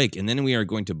quick break, and then we are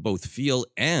going to both feel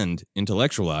and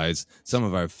intellectualize some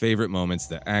of our favorite moments,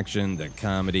 the action, the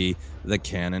comedy, the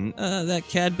canon, that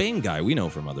Cad Bane guy we know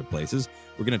from other places.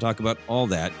 We're going to talk about all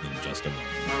that in just a moment.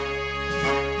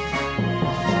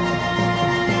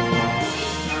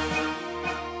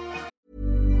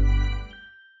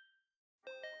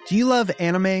 Do you love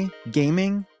anime,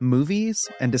 gaming, movies,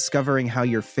 and discovering how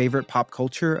your favorite pop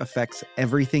culture affects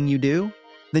everything you do?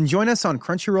 Then join us on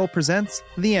Crunchyroll Presents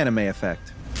The Anime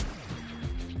Effect.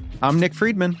 I'm Nick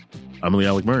Friedman. I'm Lee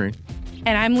Alec Murray.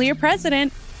 And I'm Leah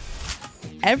President.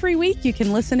 Every week you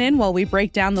can listen in while we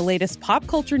break down the latest pop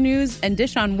culture news and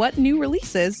dish on what new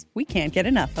releases we can't get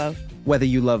enough of. Whether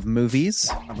you love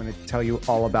movies, I'm going to tell you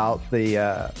all about the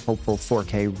hopeful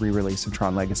 4K re-release of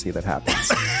Tron Legacy that happens.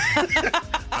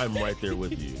 I'm right there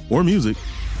with you. Or music.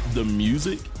 The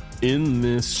music in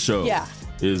this show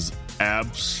is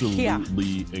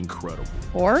absolutely incredible.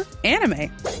 Or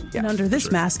anime. And under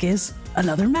this mask is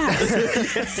another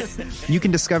mask. You can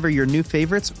discover your new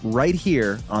favorites right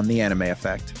here on The Anime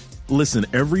Effect. Listen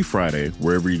every Friday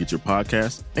wherever you get your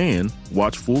podcast and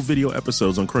watch full video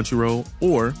episodes on Crunchyroll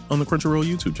or on the Crunchyroll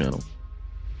YouTube channel.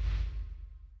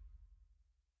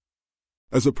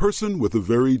 As a person with a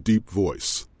very deep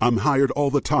voice, I'm hired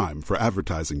all the time for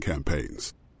advertising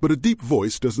campaigns. But a deep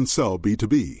voice doesn't sell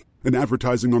B2B. And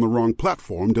advertising on the wrong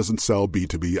platform doesn't sell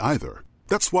B2B either.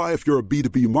 That's why if you're a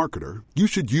B2B marketer, you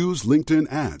should use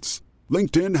LinkedIn ads.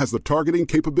 LinkedIn has the targeting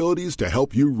capabilities to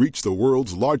help you reach the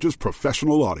world's largest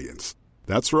professional audience.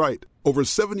 That's right, over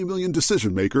 70 million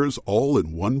decision makers all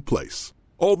in one place.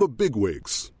 All the big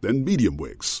wigs, then medium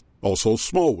wigs. Also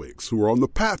small wigs who are on the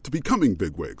path to becoming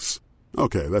big wigs.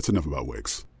 Okay, that's enough about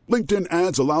wigs. LinkedIn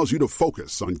ads allows you to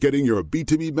focus on getting your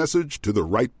B2B message to the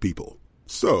right people.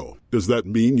 So, does that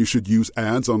mean you should use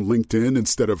ads on LinkedIn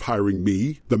instead of hiring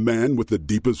me, the man with the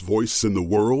deepest voice in the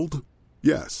world?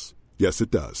 Yes. Yes,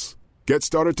 it does. Get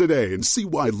started today and see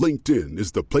why LinkedIn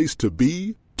is the place to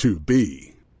be to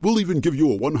be. We'll even give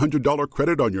you a $100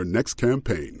 credit on your next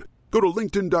campaign. Go to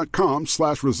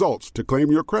linkedin.com/results to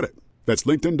claim your credit. That's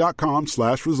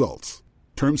linkedin.com/results.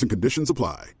 Terms and conditions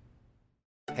apply.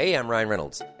 Hey, I'm Ryan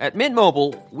Reynolds. At Mint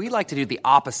Mobile, we like to do the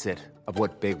opposite of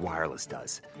what Big Wireless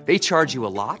does. They charge you a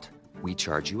lot, we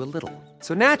charge you a little.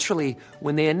 So naturally,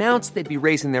 when they announced they'd be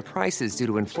raising their prices due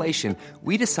to inflation,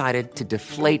 we decided to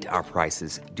deflate our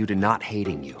prices due to not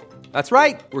hating you. That's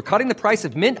right. We're cutting the price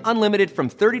of Mint Unlimited from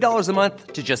 $30 a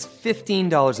month to just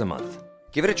 $15 a month.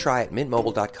 Give it a try at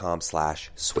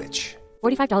mintmobile.com/switch.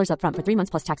 $45 up front for 3 months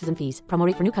plus taxes and fees. Promo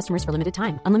rate for new customers for limited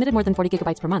time. Unlimited more than 40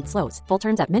 gigabytes per month. Slows full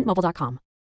terms at mintmobile.com.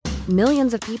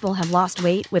 Millions of people have lost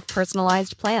weight with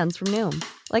personalized plans from Noom.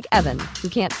 Like Evan, who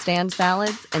can't stand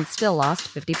salads and still lost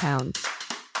 50 pounds.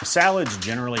 Salads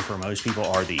generally for most people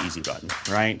are the easy button,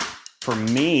 right? For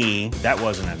me, that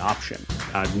wasn't an option.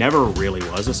 I never really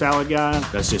was a salad guy.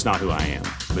 That's just not who I am.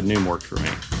 But Noom worked for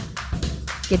me.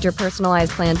 Get your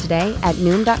personalized plan today at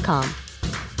Noom.com.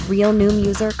 Real Noom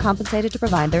user compensated to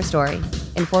provide their story.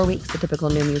 In 4 weeks, the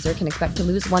typical Noom user can expect to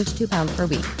lose 1 to 2 pounds per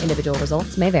week. Individual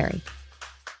results may vary.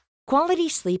 Quality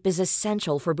sleep is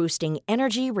essential for boosting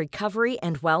energy, recovery,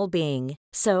 and well-being.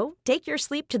 So, take your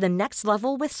sleep to the next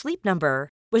level with Sleep Number.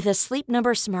 With a Sleep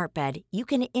Number smart bed, you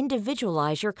can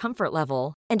individualize your comfort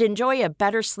level and enjoy a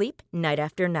better sleep night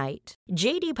after night.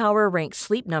 J.D. Power ranks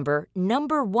Sleep Number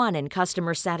number 1 in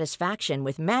customer satisfaction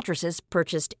with mattresses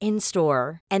purchased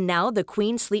in-store. And now the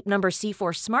Queen Sleep Number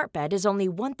C4 smart bed is only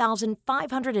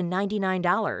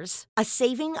 $1,599, a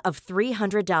saving of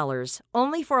 $300,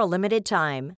 only for a limited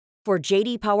time. For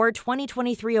J.D. Power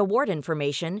 2023 award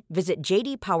information, visit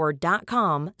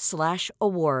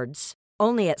jdpower.com/awards.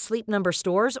 Only at Sleep Number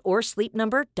stores or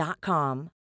sleepnumber.com.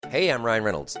 Hey, I'm Ryan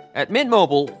Reynolds. At Mint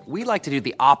Mobile, we like to do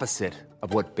the opposite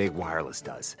of what Big Wireless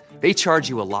does. They charge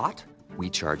you a lot, we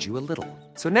charge you a little.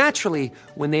 So naturally,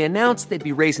 when they announced they'd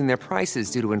be raising their prices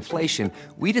due to inflation,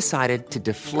 we decided to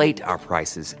deflate our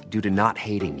prices due to not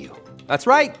hating you. That's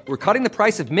right. We're cutting the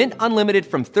price of Mint Unlimited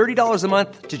from $30 a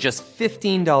month to just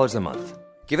 $15 a month.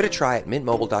 Give it a try at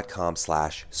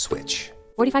mintmobile.com/switch.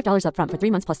 $45 up front for 3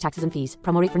 months plus taxes and fees.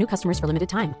 Promo rate for new customers for limited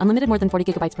time. Unlimited more than 40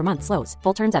 gigabytes per month. Slows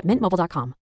full terms at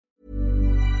mintmobile.com.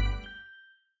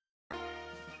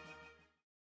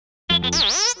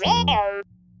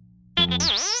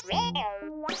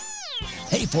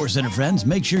 Hey, Force Center friends,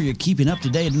 make sure you're keeping up to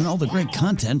date on all the great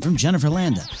content from Jennifer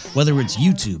Landa. Whether it's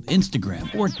YouTube,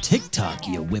 Instagram, or TikTok,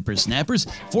 you whippersnappers,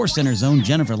 Force Center's own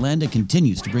Jennifer Landa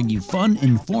continues to bring you fun,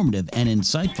 informative, and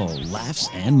insightful laughs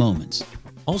and moments.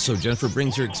 Also, Jennifer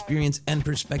brings her experience and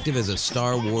perspective as a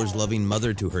Star Wars-loving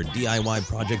mother to her DIY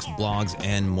projects, blogs,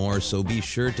 and more. So be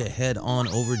sure to head on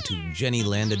over to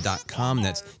JennyLanda.com.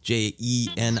 That's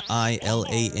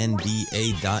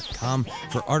JENILANDA.com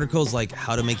for articles like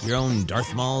how to make your own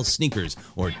Darth Maul sneakers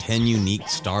or 10 unique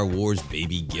Star Wars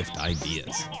baby gift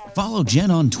ideas. Follow Jen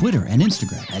on Twitter and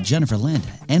Instagram at Jennifer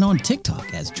Landa and on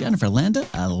TikTok as Jennifer Landa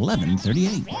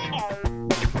 1138.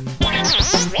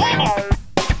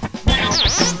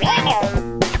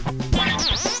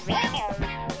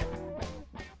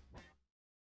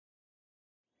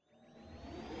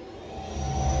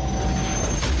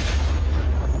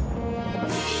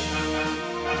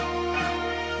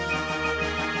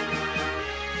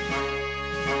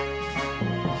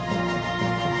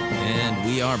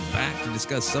 We are back to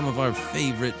discuss some of our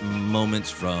favorite moments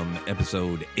from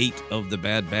episode 8 of the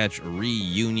Bad Batch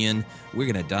reunion.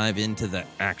 We're going to dive into the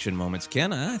action moments.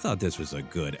 Ken, I thought this was a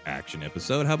good action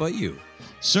episode. How about you?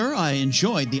 Sir, I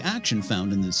enjoyed the action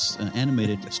found in this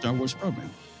animated Star Wars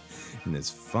program. In this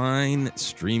fine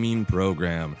streaming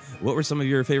program. What were some of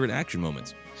your favorite action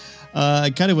moments?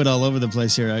 I kind of went all over the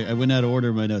place here. I went out of order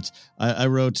in my notes. I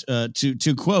wrote,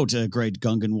 to quote a great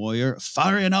Gungan warrior,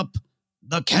 firing up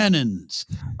the cannons.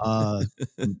 I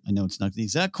know it's not the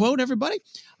exact quote, everybody.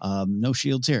 No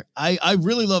shields here. I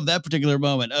really love that particular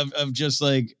moment of just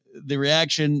like the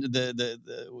reaction, the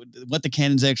what the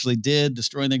cannons actually did,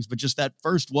 destroying things, but just that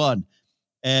first one.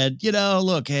 And, you know,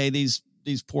 look, hey, these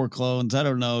poor clones, I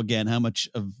don't know, again, how much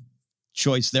of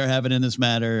choice they're having in this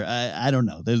matter. I don't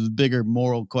know. There's bigger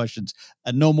moral questions.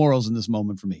 No morals in this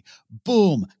moment for me.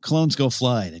 Boom, clones go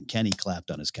flying, and Kenny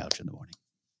clapped on his couch in the morning.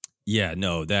 Yeah,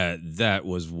 no, that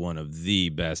was one of the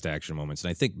best action moments.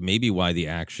 And I think maybe why the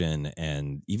action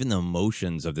and even the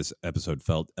emotions of this episode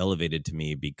felt elevated to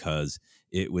me because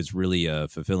it was really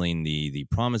fulfilling the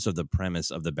promise of the premise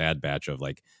of the Bad Batch of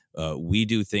like, we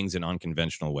do things in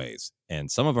unconventional ways. And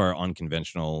some of our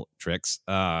unconventional tricks,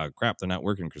 crap, they're not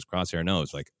working because Crosshair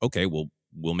knows. Like, okay, we'll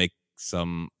make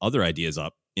some other ideas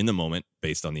up in the moment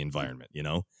based on the environment, you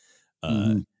know?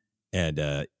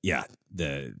 And yeah,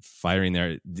 the firing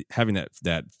there, having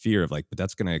that fear of like, but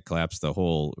that's going to collapse the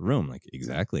whole room. Like,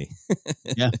 exactly.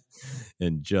 Yeah.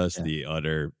 And just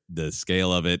the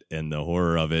scale of it and the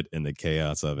horror of it and the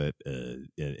chaos of it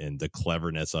and the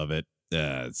cleverness of it.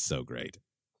 It's so great.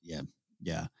 Yeah.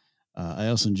 Yeah. I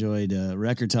also enjoyed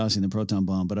Wrecker tossing the proton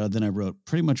bomb, but then I wrote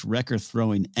pretty much Wrecker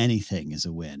throwing anything is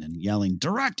a win and yelling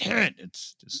direct hit.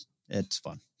 It's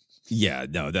fun. Yeah,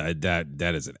 no,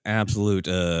 that is an absolute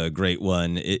great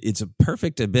one. It's a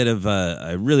perfect bit of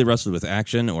I really wrestled with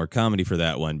action or comedy for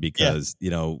that one because, you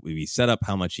know, we set up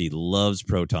how much he loves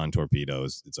proton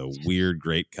torpedoes. It's a weird,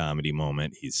 great comedy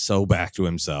moment. He's so back to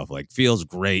himself, like feels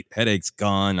great. Headache's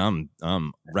gone.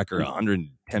 I'm Wrecker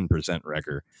 110%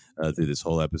 Wrecker through this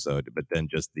whole episode. But then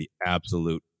just the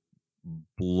absolute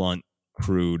blunt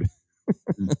crude.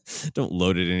 Don't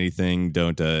load it anything.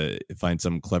 Don't find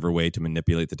some clever way to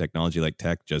manipulate the technology like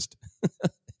tech. Just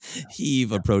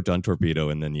heave a proton torpedo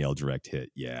and then yell direct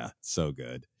hit. Yeah, so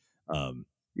good.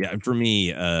 And for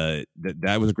me,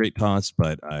 that was a great toss,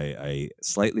 but I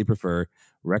slightly prefer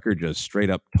Wrecker just straight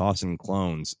up tossing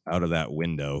clones out of that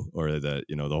window or the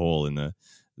hole in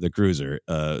the cruiser.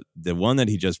 The one that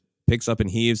he just picks up and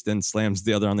heaves, then slams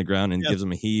the other on the ground and gives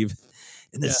him a heave.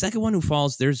 And the second one who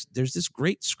falls, there's this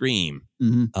great scream.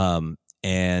 Mm-hmm.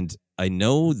 And I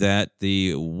know that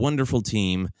the wonderful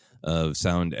team of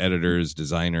sound editors,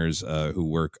 designers who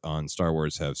work on Star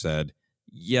Wars have said,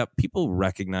 yep, people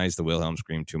recognize the Wilhelm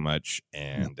scream too much,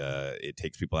 and it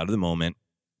takes people out of the moment.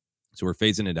 So we're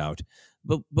phasing it out.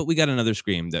 But we got another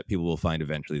scream that people will find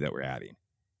eventually that we're adding.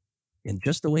 And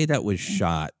just the way that was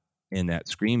shot and that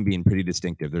scream being pretty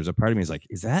distinctive, there's a part of me is like,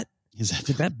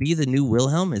 could that be the new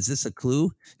Wilhelm? Is this a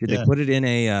clue? Did they put it in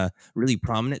a really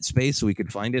prominent space so we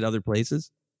could find it other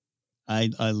places? I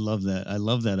love that. I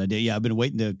love that idea. Yeah, I've been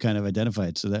waiting to kind of identify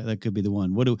it, so that could be the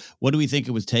one. What do we think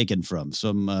it was taken from?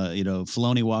 Some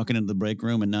Filoni walking into the break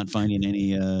room and not finding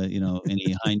any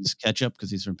any Heinz ketchup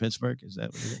because he's from Pittsburgh? Is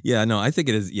that what it is? Yeah, no, I think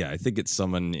it is. Yeah, I think it's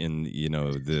someone in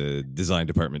the design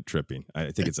department tripping.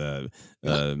 I think it's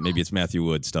maybe it's Matthew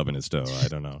Wood stubbing his toe. I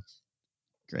don't know.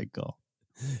 Great call.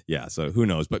 Yeah, so who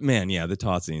knows? But man, yeah, the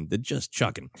tossing, the just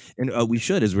chucking. And we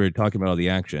should, as we're talking about all the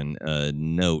action,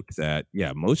 note that,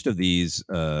 most of these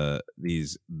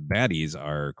baddies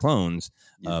are clones,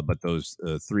 but those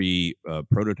 3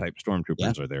 prototype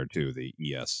stormtroopers are there too, the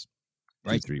ES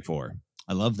 234.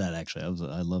 I love that, actually.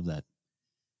 I love that.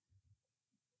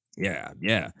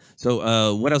 Yeah.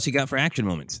 So what else you got for action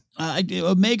moments?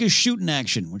 Omega shooting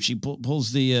action when she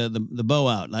pulls the bow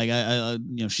out. Like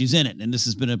she's in it, and this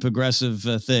has been a progressive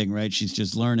thing, right? She's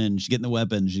just learning. She's getting the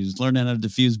weapons. She's learning how to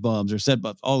defuse bombs or set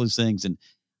buffs, all those things. And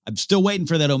I'm still waiting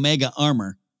for that Omega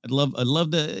armor. I'd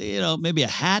love to, maybe a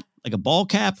hat, like a ball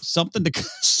cap, some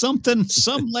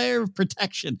layer of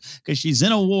protection because she's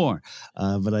in a war.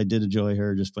 But I did enjoy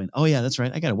her just playing. Oh yeah, that's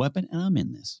right. I got a weapon and I'm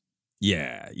in this.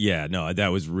 Yeah. No, that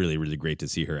was really, really great to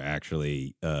see her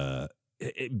actually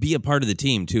be a part of the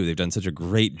team, too. They've done such a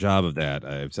great job of that.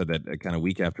 I've said that kind of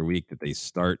week after week that they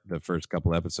start the first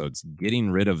couple episodes getting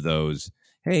rid of those.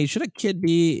 Hey, should a kid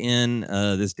be in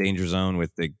this danger zone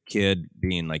with the kid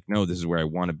being like, no, this is where I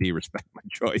want to be. Respect my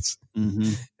choice.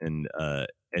 Mm-hmm.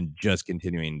 And just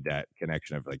continuing that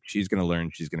connection of like, she's going to learn,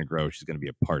 she's going to grow, she's going to be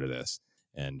a part of this.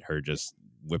 And her just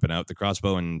whipping out the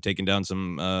crossbow and taking down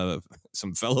some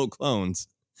fellow clones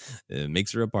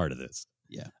makes her a part of this.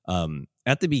 Yeah.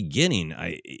 At the beginning,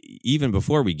 even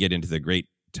before we get into the great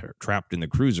trapped in the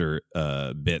cruiser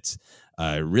bits,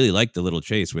 I really liked the little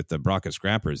chase with the Bracca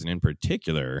Scrappers, and in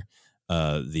particular,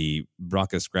 the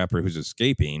Bracca Scrapper who's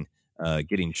escaping,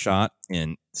 getting shot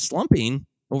and slumping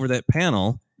over that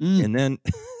panel, and then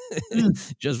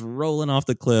just rolling off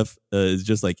the cliff. It's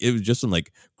just like it was just some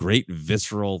like great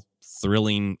visceral,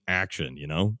 thrilling action,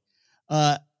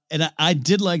 And I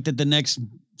did like that the next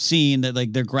scene that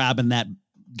like they're grabbing that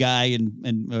guy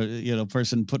and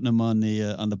person putting him on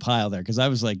the pile there, because I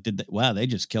was like, they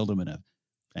just killed him in a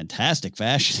fantastic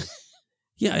fashion.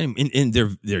 Yeah, and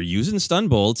they're using stun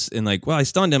bolts and like, well, I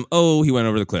stunned him. Oh, he went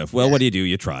over the cliff. Well, what do?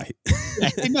 You try.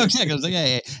 No, exactly. I was like,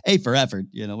 hey, A for effort.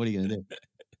 What are you gonna do?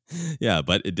 Yeah,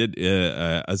 but it did.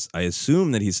 I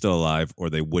assume that he's still alive, or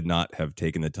they would not have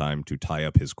taken the time to tie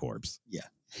up his corpse.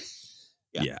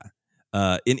 Yeah.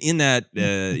 In that,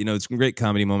 it's some great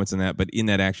comedy moments in that, but in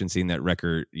that action scene, that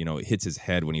Wrecker, hits his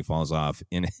head when he falls off,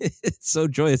 and it's so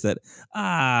joyous that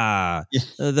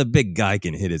the big guy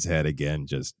can hit his head again.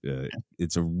 Just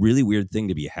it's a really weird thing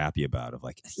to be happy about. Of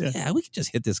like, we can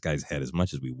just hit this guy's head as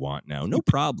much as we want now, no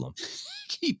problem.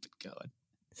 Keep it going.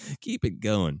 Keep it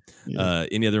going.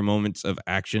 Any other moments of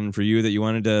action for you that you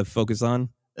wanted to focus on?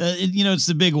 It's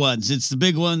the big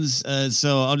ones.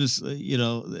 So I'll just,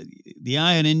 the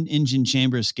Ion engine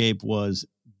chamber escape was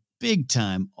big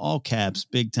time, all caps,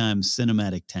 big time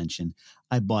cinematic tension.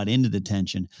 I bought into the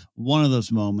tension. One of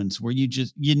those moments where you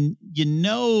just,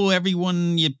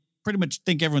 everyone, you pretty much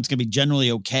think everyone's going to be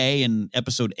generally okay in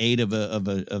episode 8 of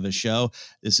a show.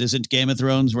 This isn't Game of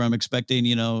Thrones where I'm expecting,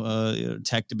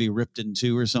 Tech to be ripped in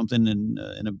two or something in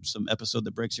some episode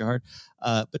that breaks your heart.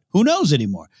 But who knows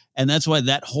anymore? And that's why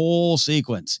that whole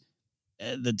sequence,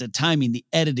 the timing, the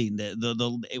editing,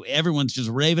 the everyone's just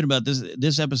raving about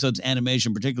this episode's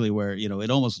animation, particularly where,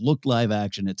 it almost looked live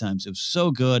action at times. It was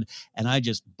so good. And I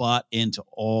just bought into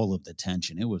all of the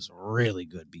tension. It was really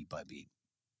good beat by beat.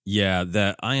 Yeah,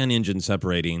 the ion engine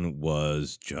separating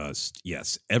was just,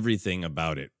 yes, everything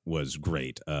about it was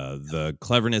great. The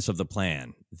cleverness of the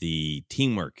plan, the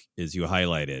teamwork, as you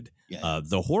highlighted,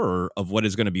 the horror of what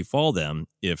is going to befall them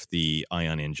if the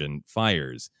ion engine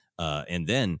fires. And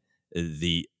then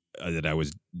that I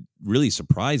was really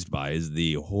surprised by is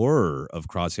the horror of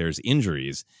Crosshair's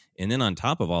injuries. And then on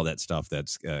top of all that stuff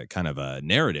that's kind of a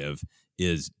narrative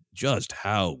is just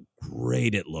how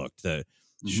great it looked. The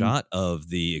shot of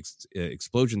the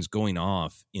explosions going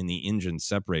off in the engine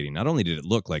separating. Not only did it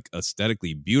look like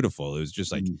aesthetically beautiful, it was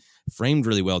just like framed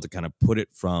really well to kind of put it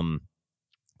from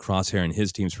Crosshair and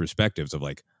his team's perspectives of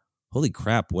like, holy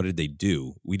crap, what did they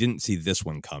do? We didn't see this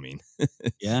one coming.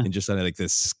 Yeah. And just like the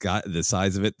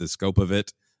size of it, the scope of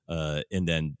it. And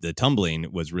then the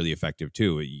tumbling was really effective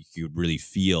too. You could really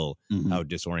feel how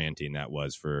disorienting that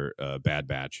was for Bad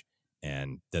Batch,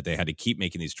 and that they had to keep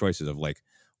making these choices of like,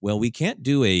 well, we can't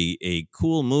do a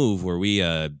cool move where we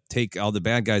take all the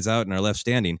bad guys out and are left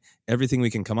standing. Everything we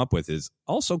can come up with is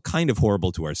also kind of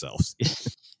horrible to ourselves.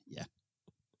 Yeah.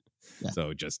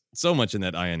 So just so much in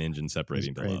that ion engine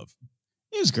separating to love.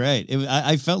 It was great.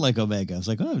 I felt like Omega. I was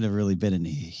like, oh, I've never really been in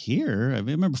here. I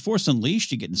remember Force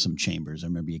Unleashed, you get in some chambers. I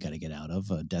remember you got to get out of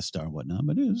Death Star and whatnot,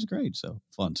 but it was great. So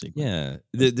fun sequence. Yeah,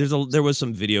 there was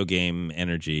some video game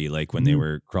energy, like when they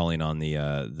were crawling on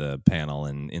the panel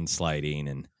and sliding,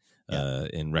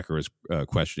 and Wrecker was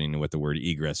questioning what the word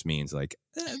egress means. Like,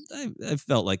 I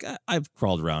felt like I've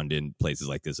crawled around in places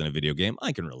like this in a video game.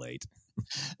 I can relate.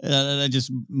 I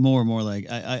just more and more like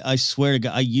I swear to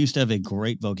God, I used to have a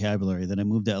great vocabulary. Then I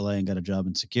moved to LA and got a job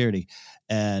in security,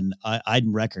 and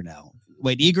I'm Wrecker now.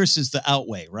 Wait, egress is the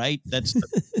outway, right? That's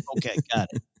okay.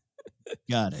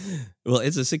 Got it. Well,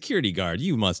 as a security guard,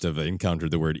 you must have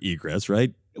encountered the word egress,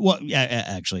 right? Well, yeah,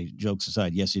 actually, jokes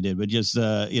aside, yes, you did. But just,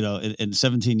 in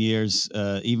 17 years,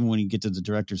 even when you get to the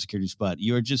director of security spot,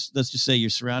 let's just say you're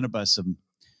surrounded by some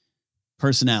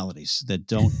personalities that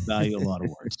don't value a lot of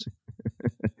words.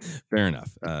 Fair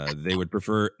enough. They would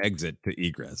prefer exit to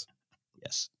egress.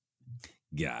 Yes.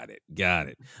 Got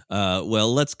it.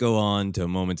 Well, let's go on to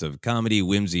moments of comedy,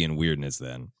 whimsy, and weirdness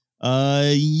then.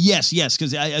 Yes,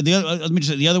 because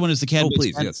the other one is the Cad Bane.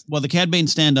 Please, yes. Well, the Cad Bane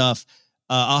standoff.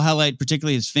 I'll highlight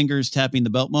particularly his fingers tapping the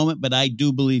belt moment, but I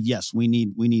do believe yes, we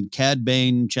need Cad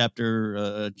Bane chapter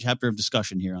of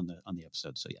discussion here on the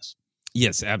episode. So yes.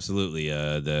 Yes, absolutely.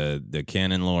 The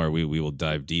canon lore, we will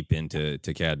dive deep into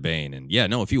Cad Bane, and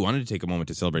if you wanted to take a moment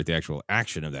to celebrate the actual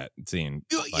action of that scene,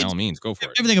 by all means, go for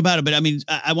it. Everything about it, but I mean,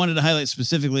 I wanted to highlight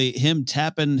specifically him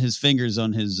tapping his fingers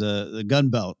on his the gun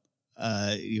belt.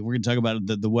 We're going to talk about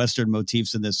the Western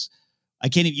motifs in this. You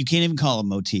can't even call them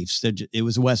motifs. It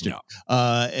was a Western. No.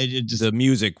 The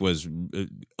music was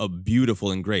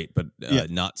beautiful and great, but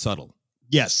not subtle.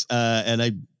 Yes,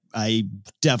 and I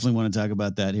definitely want to talk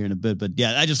about that here in a bit. But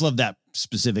yeah, I just love that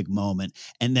specific moment.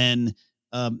 And then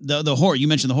the horror, you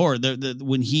mentioned the horror.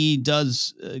 When he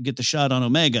does get the shot on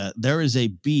Omega, there is a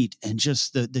beat, and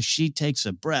just she takes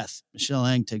a breath. Michelle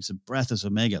Ang takes a breath as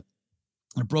Omega.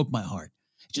 And it broke my heart.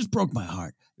 It just broke my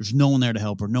heart. There's no one there to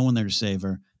help her, no one there to save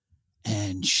her.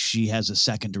 And she has a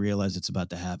second to realize it's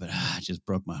about to happen. It just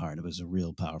broke my heart. It was a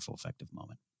real powerful, effective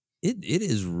moment. It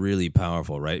is really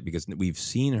powerful, right? Because we've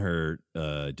seen her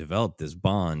develop this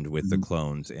bond with the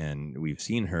clones, and we've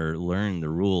seen her learn the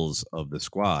rules of the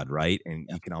squad, right? And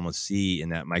you can almost see in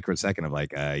that microsecond of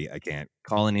like, I can't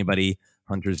call anybody,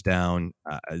 Hunter's down,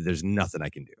 there's nothing I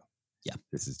can do. Yeah.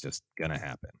 This is just going to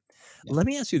happen. Yeah. Let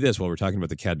me ask you this while we're talking about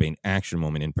the Cad Bane action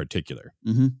moment in particular.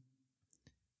 Mm-hmm.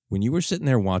 When you were sitting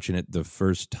there watching it the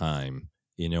first time,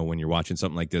 when you're watching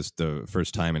something like this the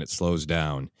first time and it slows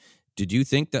down, did you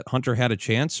think that Hunter had a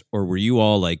chance, or were you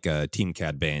all like Team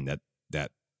Cad Bane,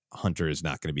 that Hunter is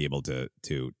not going to be able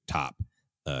to top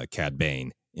Cad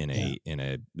Bane in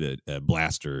a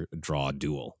blaster draw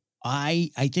duel? I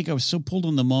think I was so pulled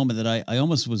on the moment that I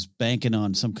almost was banking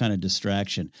on some kind of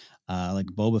distraction. Like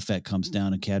Boba Fett comes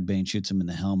down and Cad Bane shoots him in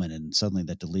the helmet, and suddenly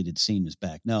that deleted scene is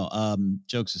back. No,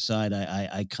 jokes aside,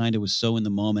 I kind of was so in the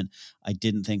moment. I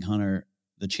didn't think Hunter,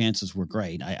 the chances were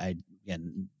great. I'm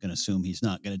going to assume he's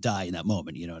not going to die in that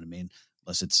moment. You know what I mean?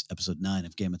 Unless it's episode 9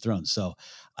 of Game of Thrones. So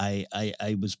I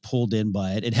was pulled in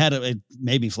by it. It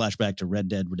made me flash back to Red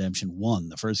Dead Redemption 1,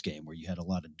 the first game, where you had a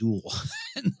lot of duel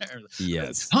in there.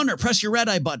 Yes. Hunter, press your red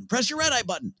eye button. Press your red eye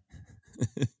button.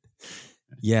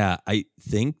 Yeah, I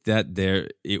think that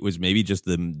it was maybe just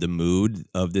the mood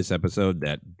of this episode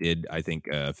that did, I think,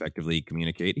 effectively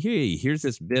communicate, hey, here's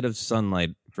this bit of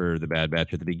sunlight for the Bad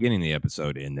Batch at the beginning of the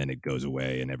episode, and then it goes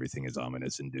away and everything is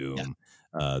ominous and doom.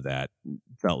 Yeah. That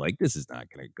felt like this is not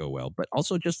going to go well. But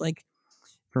also just like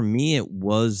For me, it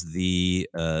was the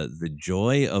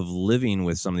joy of living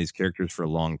with some of these characters for a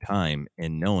long time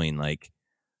and knowing, like,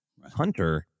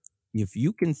 Hunter, if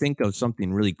you can think of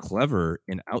something really clever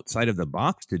and outside of the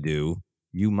box to do,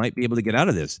 you might be able to get out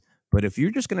of this. But if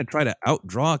you're just going to try to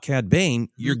outdraw Cad Bane,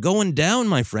 you're going down,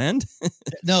 my friend.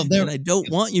 No, and I don't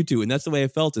want you to. And that's the way I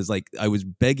felt, is like I was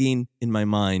begging in my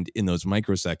mind in those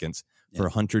microseconds for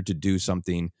Hunter to do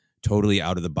something totally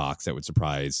out of the box that would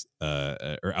surprise,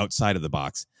 or outside of the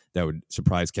box that would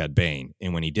surprise Cad Bane.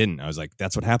 And when he didn't, I was like,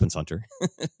 that's what happens, Hunter.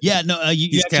 Yeah, no,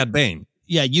 he's Cad Bane.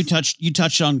 Yeah, you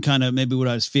touched on kind of maybe what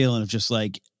I was feeling of just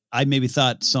like, I maybe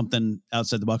thought something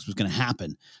outside the box was going to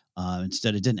happen.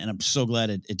 Instead it didn't. And I'm so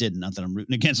glad it didn't. Not that I'm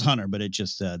rooting against Hunter, but it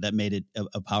just, that made it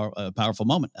a powerful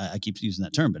moment. I keep using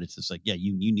that term, but it's just like, yeah,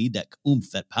 you need that oomph,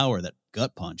 that power, that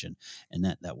gut punch. And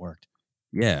that worked.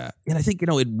 Yeah. And I think,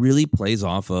 it really plays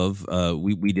off of,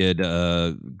 we did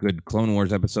good Clone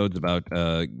Wars episodes about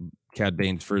Cad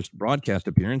Bane's first broadcast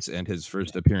appearance and his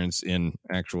first appearance in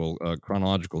actual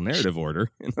chronological narrative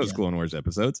order in those Clone Wars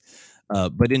episodes.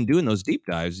 But in doing those deep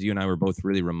dives, you and I were both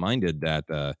really reminded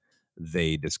that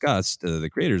they discussed, the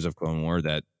creators of Clone War,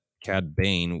 that Cad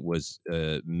Bane was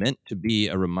meant to be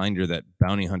a reminder that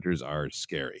bounty hunters are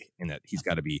scary and that he's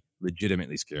got to be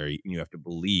legitimately scary, and you have to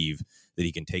believe that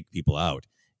he can take people out.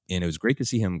 And it was great to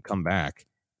see him come back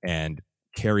and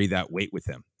carry that weight with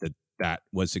him, that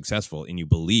was successful, and you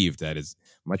believe that as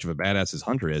much of a badass as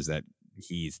Hunter is, that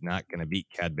he's not going to beat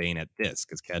Cad Bane at this,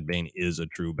 because Cad Bane is a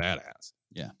true badass.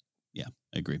 Yeah,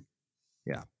 I agree.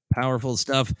 Yeah, powerful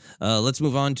stuff. Let's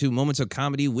move on to moments of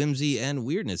comedy, whimsy, and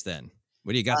weirdness then.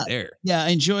 What do you got there? Yeah, I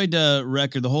enjoyed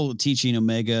Wrecker, the whole teaching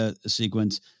Omega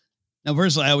sequence. Now,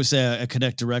 personally, I always say I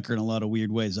connect to Wrecker in a lot of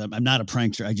weird ways. I'm not a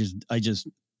prankster. I just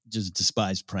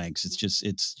despise pranks. It's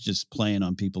just playing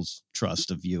on people's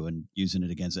trust of you and using it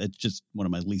against. It's just one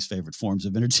of my least favorite forms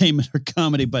of entertainment or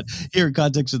comedy. But here, in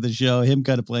context of the show, him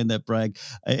kind of playing that prank,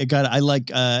 I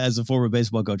like, as a former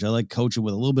baseball coach, I like coaching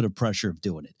with a little bit of pressure of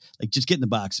doing it. Like, just get in the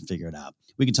box and figure it out.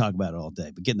 We can talk about it all day,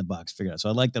 but get in the box, figure it out. So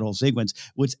I like that whole sequence,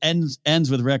 which ends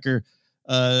with Wrecker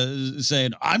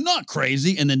saying, "I'm not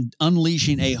crazy," and then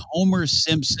unleashing a Homer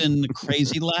Simpson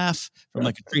crazy laugh from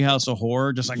like a Treehouse of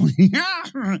Horror, just like,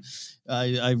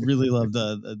 I really love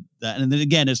that. And then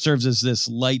again, it serves as this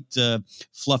light,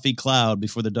 fluffy cloud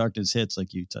before the darkness hits,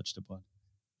 like you touched upon.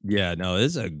 Yeah, no,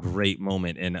 this is a great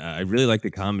moment, and I really like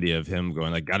the comedy of him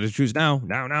going like, "Gotta choose now,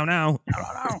 no,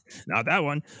 not that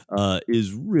one."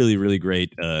 Is really, really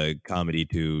great comedy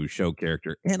to show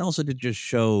character, and also to just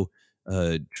show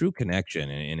true connection,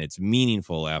 and it's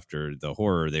meaningful after the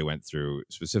horror they went through,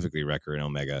 specifically Wrecker and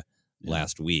Omega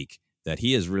last week, that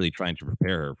he is really trying to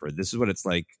prepare her for this is what it's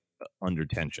like under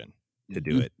tension to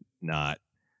do it. I'm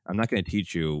not going to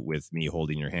teach you with me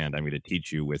holding your hand. I'm going to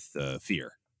teach you with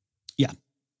fear. Yeah.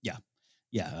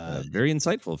 Very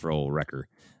insightful for old Wrecker.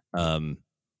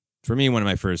 For me, one of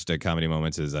my first comedy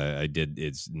moments is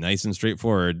it's nice and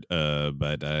straightforward,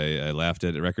 but I laughed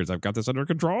at Wrecker's "I've got this under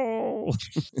control."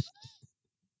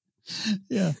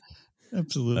 Yeah,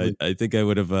 absolutely. I think I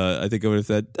would have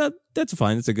said that's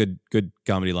fine. It's a good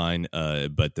comedy line.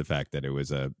 But the fact that it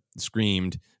was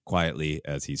screamed quietly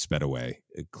as he sped away,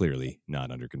 clearly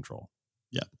not under control.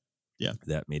 Yeah,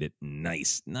 that made it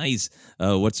nice.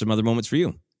 What's some other moments for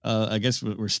you? I guess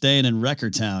we're staying in Wrecker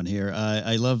Town here.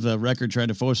 I love Wrecker trying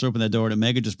to force open that door and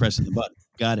Omega just pressing the button.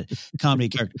 Got it. Comedy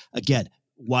character. Again,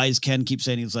 why does Ken keep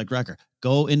saying he's like Wrecker?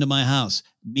 Go into my house.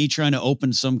 Me trying to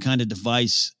open some kind of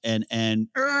device and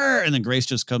then Grace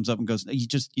just comes up and goes, "No, you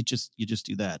just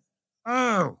do that."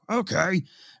 Oh, okay.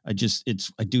 I do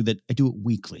that. I do it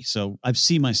weekly. So I've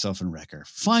seen myself in Wrecker.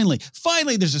 Finally,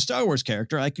 there's a Star Wars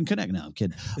character I can connect. No, I'm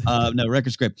kidding. No,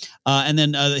 Wrecker's great. And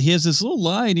then he has this little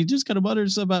line. He just kind of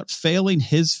mutters about failing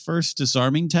his first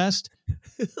disarming test.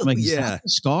 I'm like, yeah,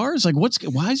 scars. Like,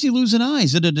 why is he losing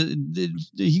eyes? Did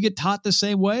he get taught the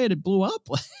same way and it blew up?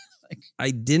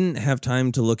 I didn't have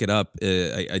time to look it up.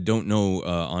 I don't know,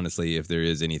 honestly, if there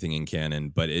is anything in canon,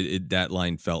 but that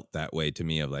line felt that way to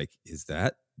me of like,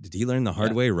 did he learn the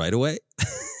hard way right away?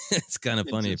 It's kind of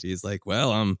funny if he's like,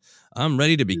 well, I'm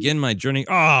ready to begin my journey.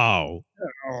 Oh,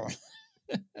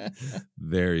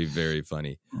 very, very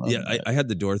funny. I had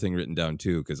the door thing written down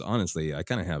too, because honestly, I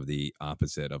kind of have the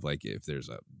opposite of like, if there's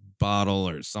a bottle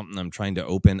or something I'm trying to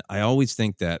open, I always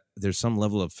think that there's some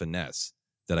level of finesse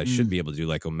that I should be able to do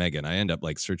like Omega. And I end up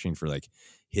like searching for like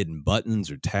hidden buttons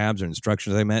or tabs or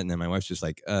instructions I met. And then my wife's just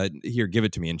like, here, give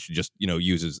it to me. And she just,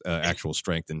 uses actual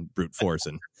strength and brute force.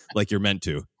 And like you're meant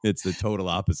to. It's the total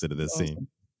opposite of this scene.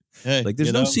 Hey, like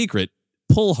there's no secret.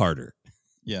 Pull harder.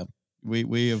 Yeah.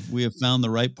 We have found the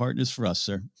right partners for us,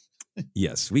 sir.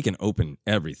 Yes, we can open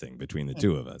everything between the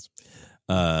two of us.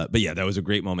 But yeah, that was a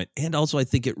great moment. And also, I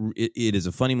think it is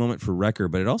a funny moment for Wrecker,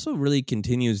 but it also really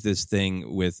continues this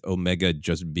thing with Omega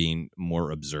just being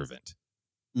more observant.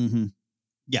 Mm-hmm.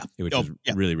 Yeah. Which is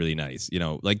really, really nice. You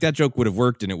know, like that joke would have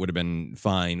worked and it would have been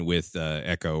fine with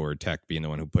Echo or Tech being the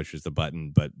one who pushes the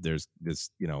button. But there's this,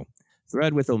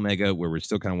 thread with Omega where we're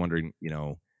still kind of wondering,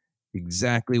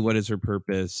 exactly what is her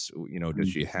purpose? Does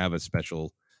she have a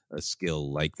special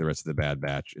skill like the rest of the Bad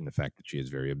Batch? And the fact that she is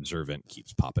very observant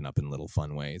keeps popping up in little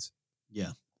fun ways.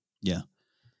 Yeah. Yeah.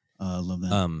 Love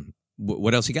that.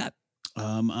 What else you got?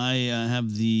 I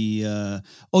have the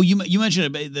you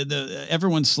mentioned it, the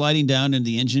everyone sliding down in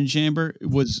the engine chamber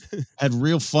had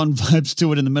real fun vibes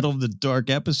to it in the middle of the dark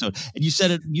episode. And you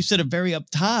said it very up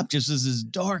top, just as this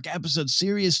dark episode,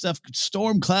 serious stuff,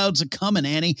 storm clouds are coming,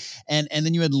 Annie. And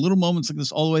then you had little moments like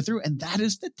this all the way through. And that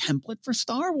is the template for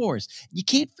Star Wars. You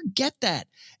can't forget that.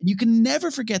 And you can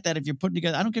never forget that if you're putting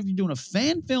together, I don't care if you're doing a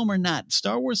fan film or not,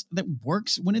 Star Wars that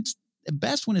works when it's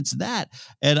best when it's that.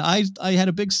 And I had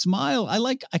a big smile. I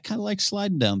kind of like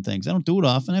sliding down things. I don't do it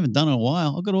often. I haven't done it in a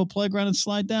while. I'll go to a playground and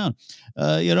slide down.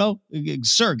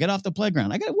 Sir, get off the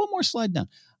playground. I got one more slide down.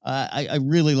 I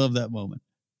really love that moment.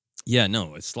 Yeah,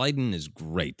 no, sliding is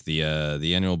great. The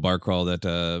annual bar crawl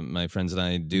that my friends and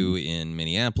I do in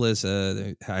Minneapolis,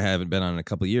 I haven't been on in a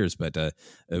couple of years, but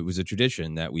it was a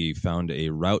tradition that we found a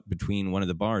route between one of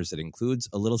the bars that includes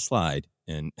a little slide,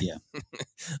 and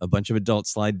a bunch of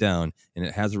adults slide down, and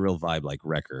it has a real vibe like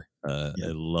Wrecker. I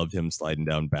loved him sliding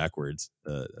down backwards.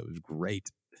 That was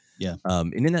great. Yeah.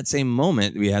 And in that same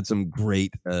moment, we had some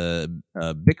great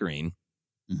bickering.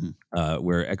 Mm-hmm.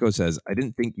 Where Echo says, "I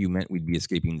didn't think you meant we'd be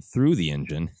escaping through the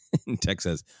engine." And Tech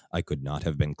says, "I could not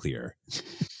have been clearer."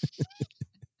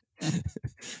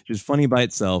 Just funny by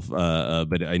itself,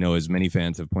 but I know as many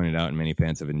fans have pointed out and many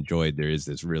fans have enjoyed, there is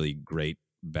this really great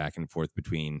back and forth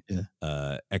between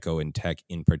Echo and Tech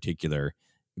in particular,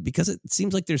 because it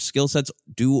seems like their skill sets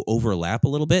do overlap a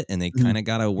little bit, and they kind of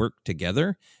got to work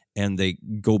together. And they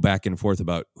go back and forth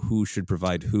about who should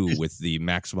provide who with the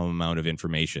maximum amount of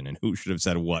information and who should have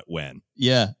said what when.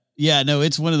 Yeah. Yeah. No,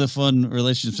 it's one of the fun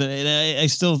relationships. And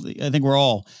I think we're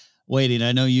all waiting.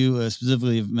 I know you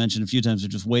specifically have mentioned a few times, they're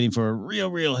just waiting for a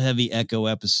real heavy Echo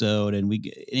episode. And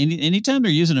anytime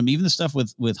they're using them, even the stuff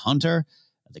with Hunter,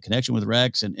 the connection with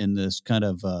Rex and this kind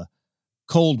of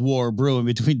Cold War brewing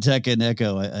between Tech and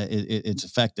Echo, it's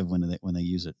effective when they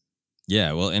use it.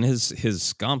 Yeah, well, and his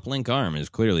Scomp Link arm is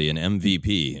clearly an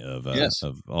MVP of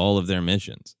all of their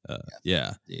missions.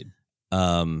 Yeah.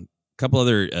 Couple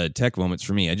other Tech moments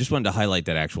for me. I just wanted to highlight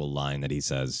that actual line that he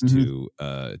says to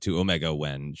Omega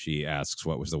when she asks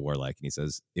what was the war like, and he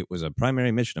says it was a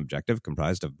primary mission objective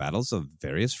comprised of battles of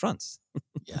various fronts.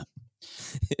 Yeah,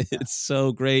 it's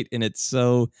so great, and it's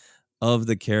so of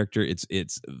the character.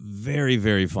 It's very,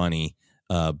 very funny.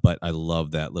 But I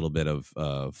love that little bit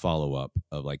of follow up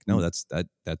of like, no,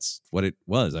 that's what it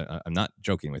was. I'm not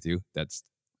joking with you. That's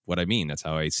what I mean. That's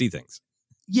how I see things.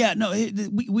 Yeah, no,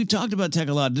 we've talked about Tech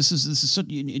a lot. This is such,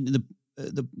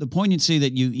 the poignancy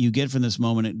that you get from this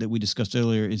moment that we discussed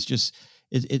earlier. It's just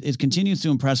it continues to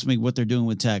impress me what they're doing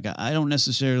with Tech. I don't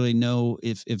necessarily know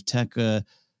if Tech.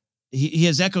 He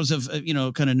has echoes of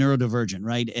kind of neurodivergent,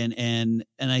 right? And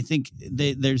I think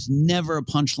there's never a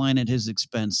punchline at his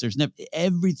expense. There's never,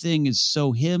 everything is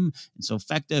so him and so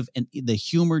effective, and the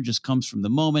humor just comes from the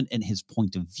moment and his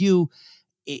point of view.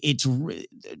 It's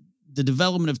the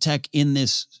development of Tech in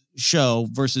this show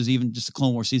versus even just the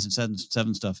Clone Wars season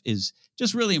 7 stuff is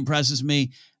just really impresses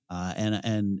me.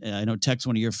 And I know Tech's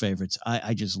one of your favorites.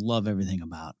 I just love everything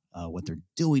about what they're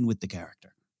doing with the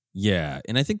character. Yeah,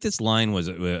 and I think this line was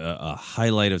a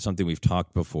highlight of something we've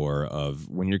talked before of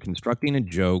when you're constructing a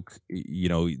joke,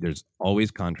 there's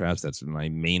always contrast. That's my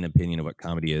main opinion of what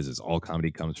comedy is all comedy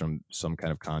comes from some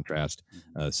kind of contrast.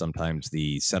 Sometimes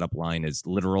the setup line is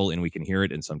literal and we can hear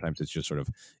it, and sometimes it's just sort of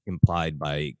implied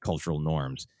by cultural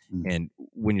norms. Mm-hmm. And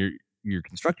when you're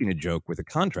constructing a joke with a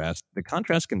contrast, the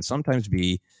contrast can sometimes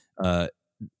be A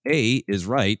is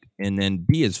right, and then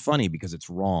B is funny because it's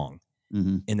wrong.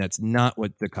 Mm-hmm. And that's not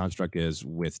what the construct is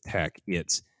with Tech.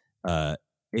 It's A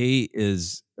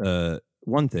is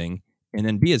one thing, and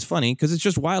then B is funny because it's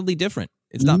just wildly different.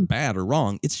 It's not bad or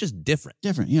wrong. It's just different.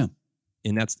 Different, yeah.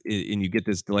 And you get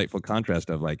this delightful contrast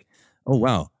of like, oh,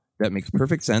 wow, that makes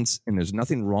perfect sense. And there's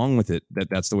nothing wrong with it.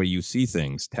 That's the way you see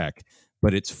things, Tech.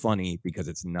 But it's funny because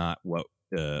it's not what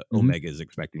Omega is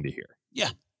expecting to hear.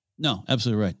 Yeah. No,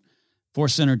 absolutely right.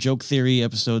 Force Center joke theory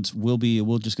episodes we're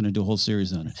just going to do a whole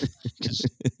series on it.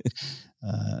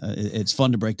 It's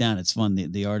fun to break down. It's fun.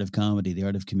 The art of comedy, the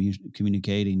art of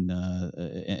communicating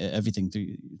everything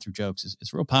through jokes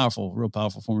is real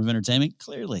powerful form of entertainment.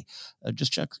 Clearly,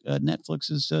 just check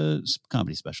Netflix's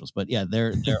comedy specials. But yeah,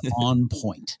 they're on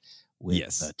point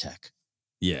with tech.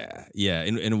 Yeah.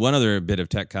 And one other bit of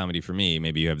tech comedy for me,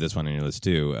 maybe you have this one on your list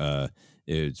too.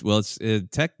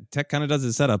 Tech kind of does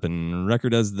the setup, and Wrecker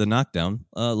does the knockdown,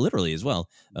 literally as well.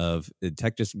 Of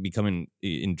Tech just becoming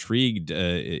intrigued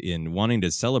in wanting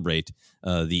to celebrate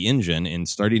the engine and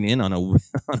starting in on a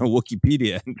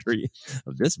Wikipedia entry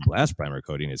of this blast primer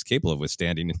coating is capable of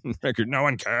withstanding. Wrecker, no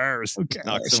one cares.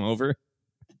 Knocks him over.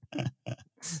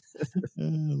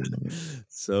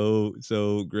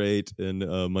 So great,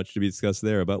 and much to be discussed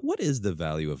there about what is the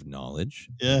value of knowledge.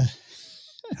 Yeah.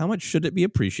 How much should it be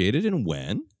appreciated, and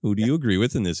when? Who do you agree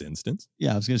with in this instance?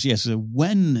 Yeah, I was going to say, yes. So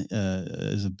when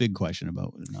is a big question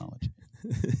about knowledge.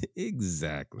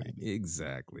 Exactly.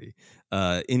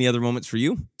 Any other moments for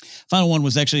you? Final one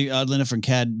was actually oddly enough from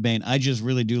Cad Bane. I just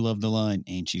really do love the line,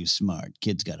 "Ain't you smart?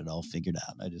 Kid's got it all figured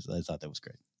out." I thought that was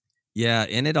great. Yeah,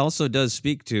 and it also does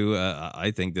speak to,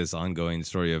 I think, this ongoing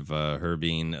story of her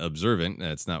being observant.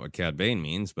 That's not what Cad Bane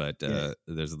means, but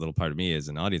there's a little part of me as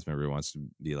an audience member who wants to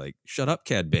be like, shut up,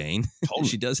 Cad Bane. Totally.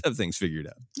 She does have things figured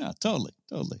out. Yeah, totally.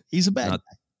 He's a bad guy.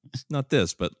 Not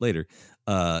this, but later.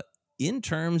 In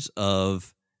terms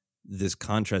of this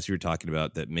contrast you were talking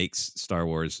about that makes Star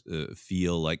Wars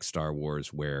feel like Star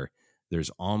Wars, where there's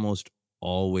almost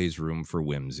always room for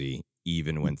whimsy,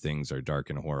 even when things are dark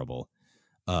and horrible.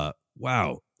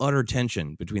 Wow, utter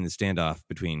tension between the standoff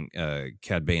between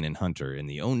Cad Bane and Hunter, and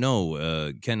the oh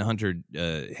no, can Hunter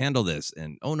handle this?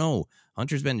 And oh no,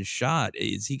 Hunter's been shot.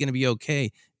 Is he going to be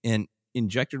okay? And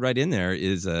injected right in there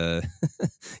is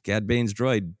Cad Bane's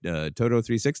droid, Toto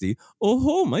 360.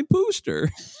 Oh, my booster.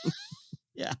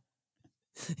 Yeah.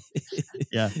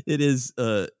 It is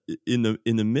in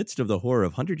the midst of the horror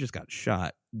of Hunter just got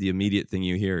shot. The immediate thing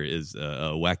you hear is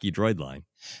a wacky droid line.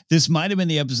 This might have been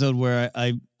the episode where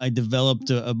I developed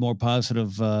a more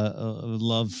positive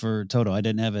love for Toto. I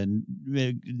didn't have a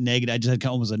negative. I just had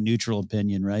almost a neutral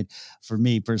opinion, right? For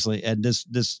me personally, and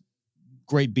this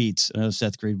great beats. I know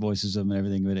Seth Green voices them and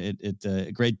everything, but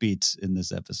it great beats in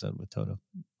this episode with Toto.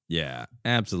 Yeah,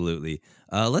 absolutely.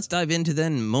 Let's dive into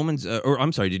then moments. Or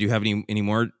I'm sorry, did you have any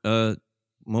more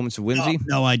moments of whimsy?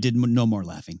 No, I didn't. No more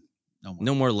laughing.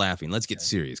 No more laughing. Let's get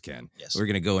serious, Ken. Yes. We're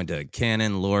going to go into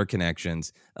canon lore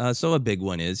connections. So a big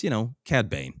one is, Cad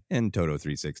Bane and Toto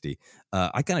 360.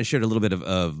 I kind of shared a little bit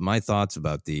of my thoughts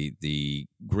about the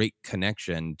great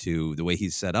connection to the way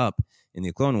he's set up in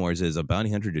the Clone Wars as a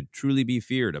bounty hunter to truly be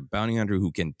feared, a bounty hunter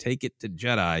who can take it to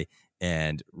Jedi,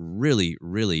 and really,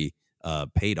 really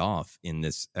paid off in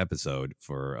this episode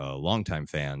for longtime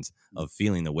fans of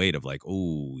feeling the weight of like,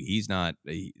 oh, he's not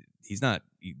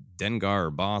Dengar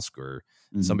or Bosk or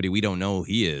somebody we don't know.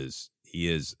 He is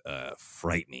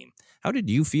frightening. How did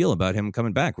you feel about him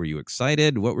coming back? Were you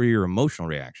excited? What were your emotional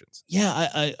reactions?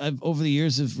 Yeah, I've over the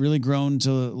years have really grown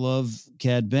to love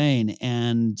Cad Bane,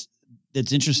 and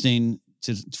it's interesting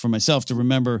for myself to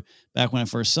remember back when I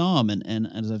first saw him, and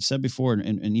as I've said before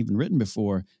and even written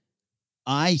before,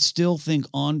 I still think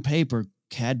on paper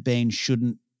Cad Bane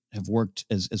shouldn't have worked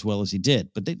as well as he did,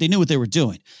 but they knew what they were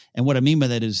doing. And what I mean by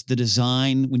that is the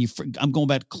design. I'm going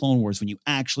back to Clone Wars, when you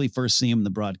actually first see him in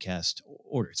the broadcast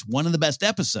order, it's one of the best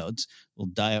episodes.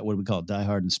 What do we call it? Die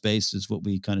Hard in Space is what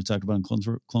we kind of talked about in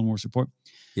Clone Wars Report.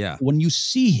 Yeah. When you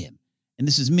see him, and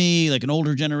this is me, like an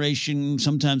older generation,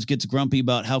 sometimes gets grumpy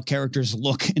about how characters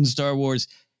look in Star Wars,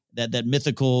 that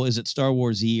mythical, is it Star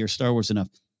Wars-y or Star Wars enough?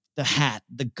 The hat,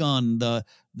 the gun, the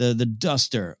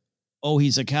duster. Oh,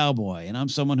 he's a cowboy. And I'm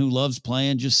someone who loves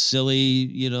playing just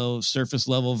silly, surface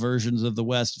level versions of the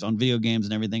West on video games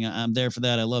and everything. I'm there for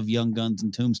that. I love Young Guns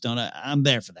and Tombstone. I'm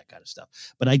there for that kind of stuff.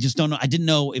 But I just don't know. I didn't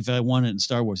know if I wanted it in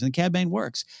Star Wars. And Cad Bane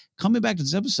works. Coming back to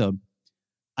this episode,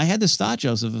 I had this thought,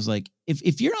 Joseph, was like,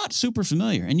 if you're not super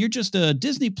familiar and you're just a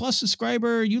Disney Plus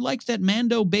subscriber, you liked that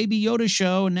Mando Baby Yoda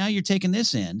show, and now you're taking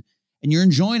this in and you're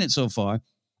enjoying it so far,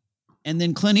 and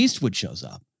then Clint Eastwood shows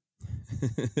up.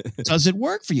 Does it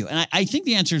work for you? And I think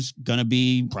the answer is going to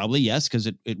be probably yes, because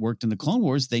it worked in the Clone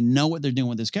Wars. They know what they're doing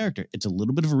with this character. It's a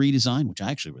little bit of a redesign, which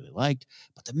I actually really liked.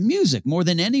 But the music, more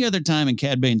than any other time in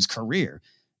Cad Bane's career,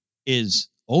 is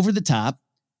over the top.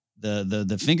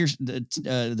 The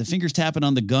fingers tapping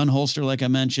on the gun holster, like I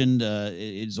mentioned,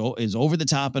 is over the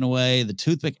top in a way. The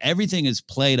toothpick, everything is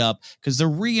played up because they're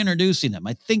reintroducing him.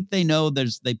 I think they know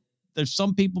there's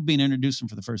some people being introduced him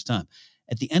for the first time.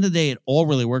 At the end of the day, it all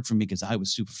really worked for me because I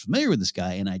was super familiar with this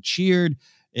guy, and I cheered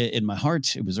in my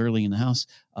heart. It was early in the house.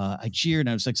 I cheered and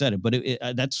I was excited. But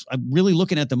I'm really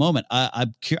looking at the moment.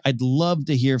 I'd love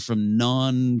to hear from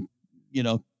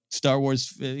Star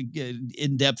Wars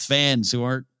in-depth fans who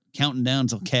aren't counting down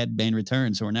till Cad Bane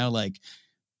returns, who are now like,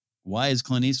 why is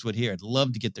Clint Eastwood here? I'd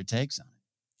love to get their takes on it.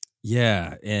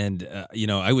 Yeah, and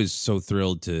I was so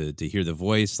thrilled to hear the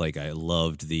voice. Like, I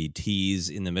loved the tease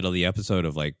in the middle of the episode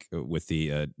of with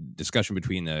the discussion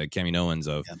between the Kaminoans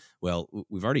of, well,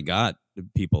 we've already got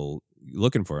people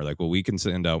looking for it. We can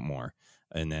send out more.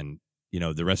 And then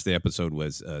the rest of the episode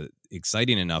was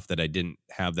exciting enough that I didn't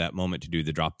have that moment to do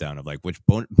the drop down of which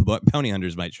bounty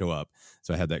hunters might show up.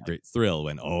 So I had that great thrill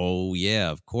when, oh yeah,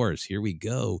 of course, here we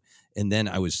go. And then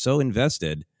I was so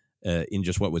invested in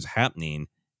just what was happening,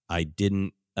 I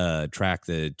didn't track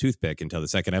the toothpick until the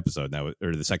second episode,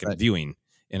 or the second viewing.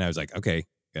 And I was like, okay,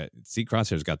 see,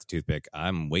 Crosshair's got the toothpick.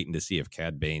 I'm waiting to see if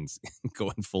Cad Bane's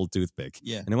going full toothpick.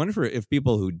 Yeah. And I wonder if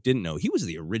people who didn't know, he was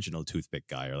the original toothpick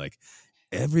guy, are like,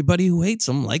 everybody who hates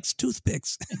him likes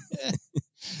toothpicks.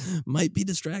 Might be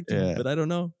distracting, but I don't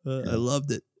know. I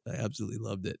loved it. I absolutely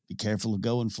loved it. Be careful of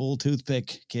going full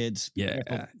toothpick, kids.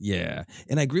 Yeah.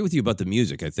 And I agree with you about the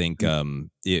music. I think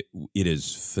it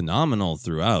is phenomenal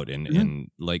throughout, and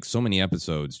like so many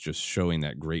episodes, just showing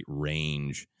that great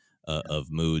range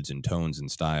of moods and tones and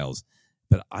styles.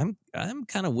 But I'm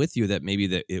kind of with you that maybe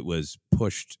that it was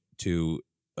pushed to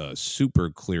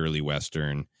super clearly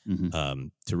Western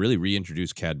to really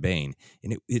reintroduce Cad Bane,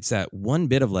 and it's that one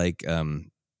bit of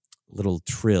little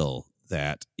trill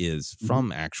that is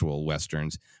from actual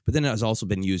Westerns, but then it has also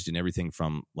been used in everything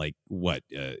from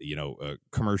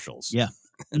commercials. Yeah.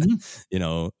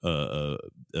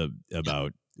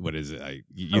 About what is it?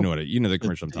 The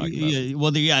commercial I'm talking about. Yeah,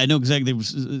 well, I know exactly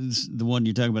the one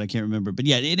you're talking about. I can't remember, but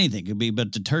anything could be,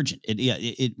 but detergent.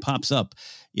 It pops up.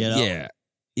 Yeah.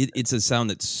 It's a sound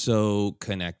that's so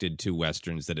connected to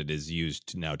Westerns that it is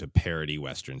used now to parody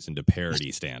Westerns and to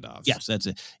parody standoffs. Yes, that's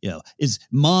it. Is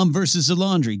Mom versus the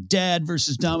laundry, Dad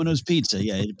versus Domino's Pizza.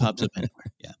 Yeah, it pops up anywhere.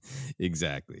 Yeah,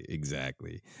 exactly.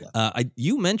 Yeah.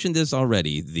 You mentioned this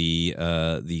already.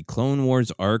 The Clone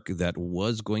Wars arc that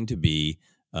was going to be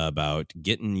about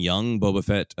getting young Boba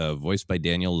Fett, voiced by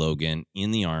Daniel Logan,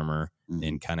 in the armor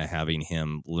and kind of having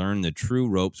him learn the true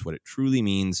ropes, what it truly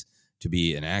means to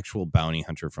be an actual bounty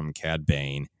hunter from Cad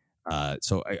Bane.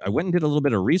 So I went and did a little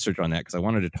bit of research on that because I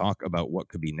wanted to talk about what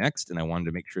could be next, and I wanted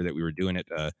to make sure that we were doing it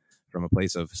from a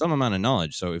place of some amount of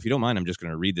knowledge. So if you don't mind, I'm just going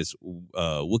to read this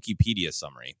Wikipedia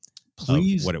summary of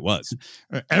what it was.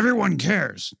 Everyone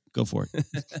cares. Go for it.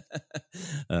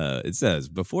 It says,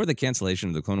 before the cancellation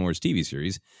of the Clone Wars TV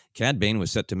series, Cad Bane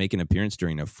was set to make an appearance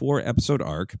during a 4-episode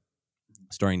arc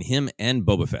starring him and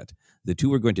Boba Fett. The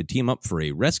two were going to team up for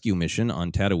a rescue mission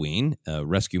on Tatooine.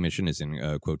 Rescue mission is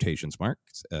in quotations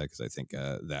marks because I think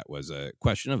that was a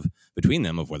question between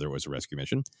them of whether it was a rescue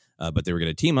mission. But they were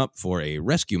going to team up for a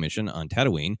rescue mission on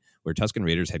Tatooine where Tusken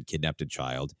Raiders had kidnapped a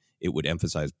child. It would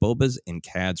emphasize Boba's and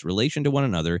Cad's relation to one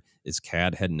another as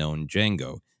Cad had known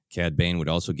Jango. Cad Bane would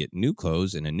also get new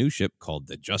clothes and a new ship called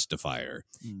the Justifier.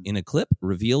 In a clip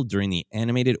revealed during the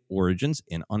Animated Origins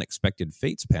and Unexpected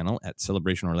Fates panel at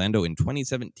Celebration Orlando in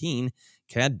 2017,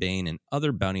 Cad Bane and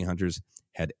other bounty hunters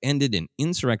had ended an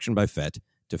insurrection by Fett.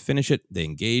 To finish it, they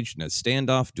engaged in a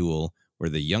standoff duel where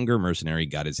the younger mercenary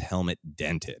got his helmet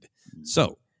dented.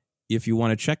 So, if you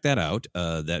want to check that out,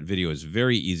 that video is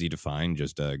very easy to find.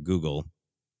 Just Google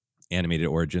Animated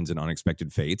Origins and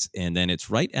Unexpected Fates, and then it's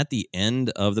right at the end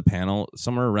of the panel,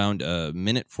 somewhere around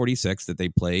minute 46, that they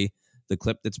play the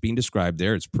clip that's being described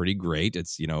there. It's pretty great.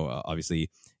 It's obviously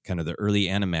kind of the early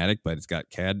animatic, but it's got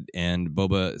Cad and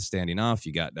Boba standing off.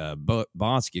 You got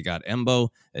Bosk, you got Embo.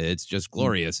 It's just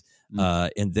glorious.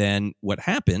 And then what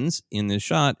happens in this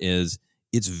shot is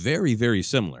it's very, very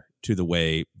similar to the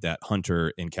way that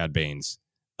Hunter and Cad Bane's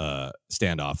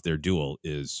standoff, their duel,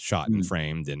 is shot and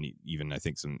framed, and even I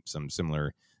think some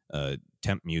similar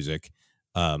temp music.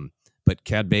 But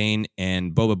Cad Bane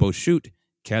and Boba both shoot.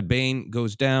 Cad Bane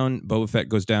goes down, Boba Fett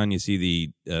goes down. You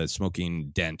see the smoking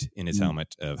dent in his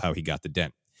helmet of how he got the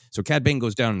dent. So Cad Bane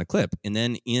goes down in the clip, and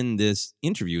then in this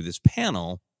interview, this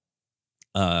panel,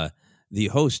 the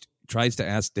host tries to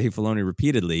ask Dave Filoni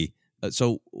repeatedly,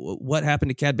 so what happened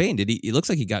to Cad Bane? It looks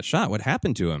like he got shot. What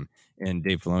happened to him? And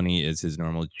Dave Filoni is his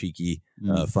normal cheeky,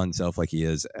 fun self, like he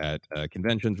is at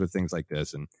conventions with things like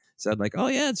this, and said like, "Oh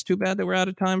yeah, it's too bad that we're out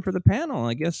of time for the panel.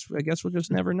 I guess we'll just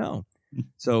never know."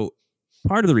 So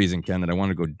part of the reason, Ken, that I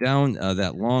want to go down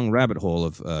that long rabbit hole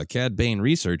of Cad Bane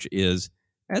research is,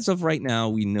 as of right now,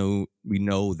 we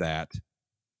know that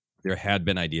there had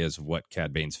been ideas of what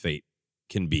Cad Bane's fate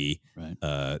can be.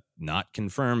 Right. Not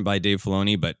confirmed by Dave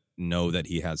Filoni, but know that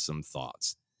he has some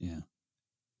thoughts. Yeah.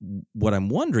 What I'm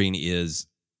wondering is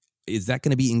that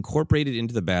going to be incorporated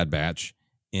into the Bad Batch,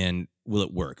 and will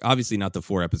it work? Obviously not the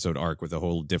 4-episode arc with a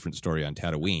whole different story on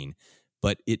Tatooine,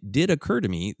 but it did occur to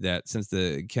me that since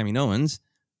the Kaminoans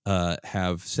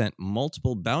have sent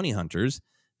multiple bounty hunters,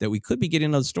 that we could be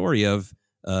getting a story of,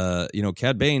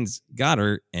 Cad Bane's got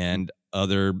her and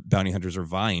other bounty hunters are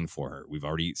vying for her. We've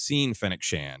already seen Fennec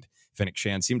Shand. Fennec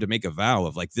Shand seemed to make a vow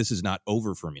of like, this is not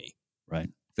over for me. Right.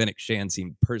 Fennec Shand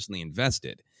seemed personally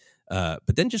invested.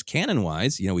 But then just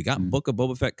canon-wise, we got Book of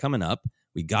Boba Fett coming up.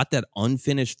 We got that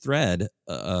unfinished thread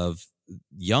of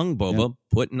young Boba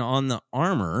putting on the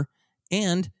armor.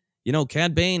 And,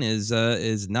 Cad Bane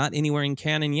is not anywhere in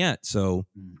canon yet. So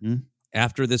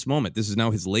after this moment, this is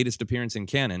now his latest appearance in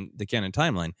canon, the canon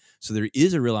timeline. So there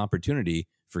is a real opportunity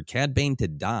for Cad Bane to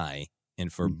die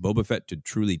and for Boba Fett to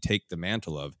truly take the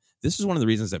mantle of. This is one of the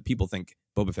reasons that people think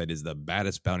Boba Fett is the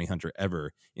baddest bounty hunter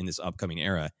ever in this upcoming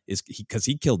era, is because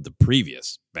he killed the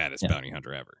previous baddest bounty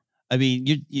hunter ever. I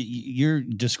mean, you're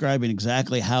describing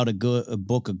exactly how to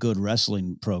book a good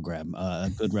wrestling program, a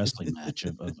good wrestling match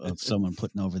of someone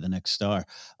putting over the next star.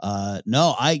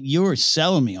 You were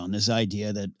selling me on this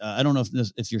idea that I don't know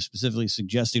if you're specifically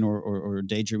suggesting or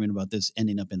daydreaming about this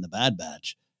ending up in the Bad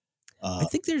Batch. I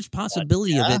think there's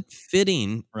possibility of it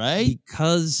fitting, right?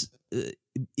 Because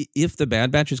if the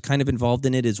Bad Batch is kind of involved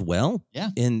in it as well.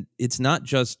 Yeah. And it's not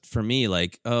just for me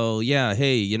like, oh, yeah,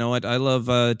 hey, you know what? I love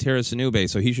Tara Sinube,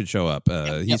 so he should show up.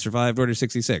 He survived Order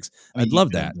 66. I'd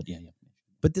love that.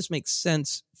 But this makes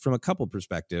sense from a couple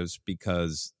perspectives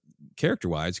because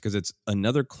character-wise, because it's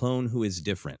another clone who is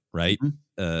different, right?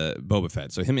 Boba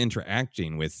Fett. So him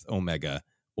interacting with Omega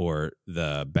or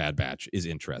the Bad Batch is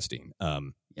interesting.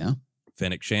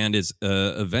 Fennec Shand is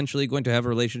eventually going to have a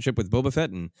relationship with Boba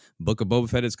Fett, and Book of Boba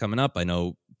Fett is coming up. I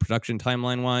know production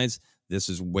timeline-wise, this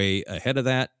is way ahead of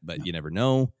that, but you never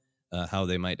know how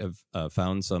they might have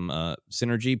found some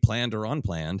synergy, planned or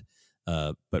unplanned.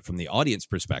 But from the audience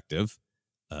perspective,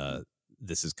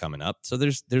 this is coming up. So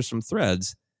there's some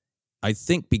threads. I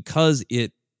think because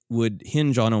it would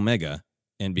hinge on Omega,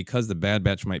 and because the Bad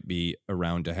Batch might be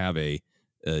around to have a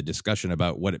discussion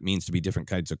about what it means to be different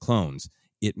kinds of clones,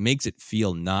 it makes it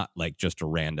feel not like just a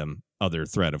random other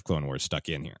thread of Clone Wars stuck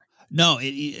in here. No,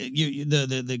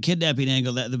 the kidnapping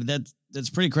angle that's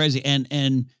pretty crazy,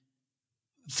 and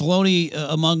Filoni,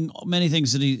 among many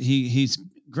things that he's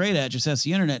great at, just as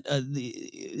the internet,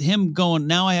 him going,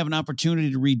 now I have an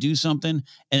opportunity to redo something,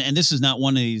 and this is not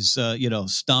one of these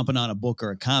stomping on a book or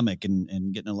a comic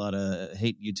and getting a lot of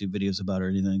hate YouTube videos about it or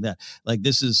anything like that. Like,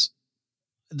 this is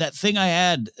that thing I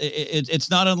had.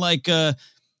 It's not unlike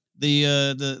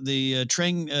the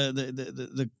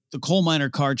coal miner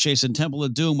car chase in Temple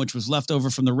of Doom, which was left over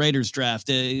from the Raiders draft,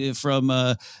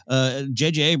 from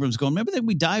J.J. Abrams going, remember that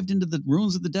we dived into the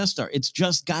ruins of the Death Star? It's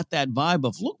just got that vibe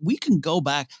of, look, we can go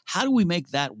back. How do we make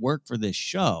that work for this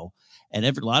show? And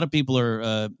a lot of people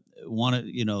are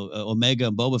Omega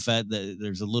and Boba Fett.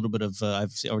 There's a little bit of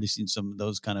I've already seen some of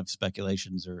those kind of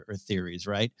speculations or theories,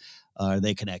 right? Are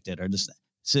they connected or this?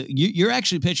 So you're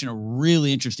actually pitching a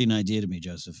really interesting idea to me,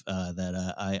 Joseph,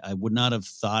 that I would not have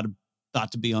thought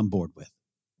to be on board with.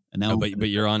 And now, but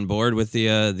you're on board with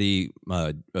the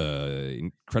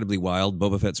incredibly wild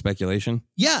Boba Fett speculation.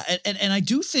 Yeah, and I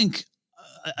do think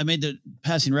I made the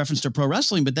passing reference to pro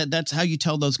wrestling, but that's how you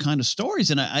tell those kind of stories.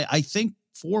 And I think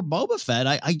for Boba Fett,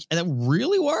 that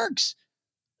really works.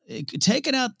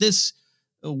 Taking out this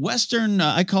Western,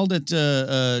 I called it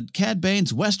Cad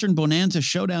Bane's Western Bonanza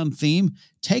Showdown theme,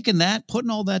 taking that,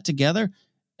 putting all that together,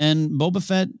 and Boba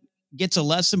Fett gets a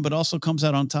lesson, but also comes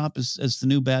out on top as the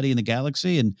new baddie in the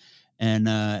galaxy, and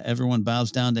everyone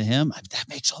bows down to him. That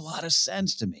makes a lot of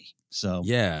sense to me. So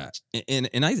yeah,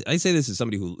 and I say this as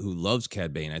somebody who loves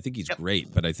Cad Bane. I think he's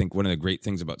great, but I think one of the great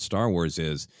things about Star Wars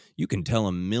is you can tell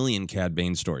a million Cad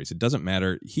Bane stories. It doesn't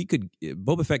matter.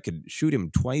 Boba Fett could shoot him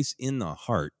twice in the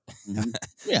heart.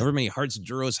 However many hearts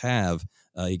Duros have,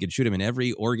 he could shoot him in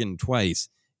every organ twice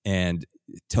and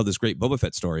tell this great Boba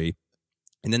Fett story.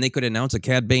 And then they could announce a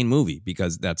Cad Bane movie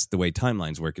because that's the way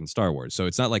timelines work in Star Wars. So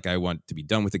it's not like I want to be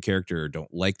done with the character or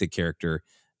don't like the character.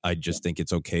 I just think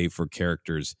it's okay for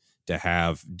characters to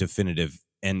have definitive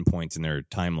endpoints in their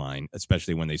timeline,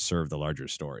 especially when they serve the larger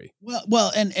story.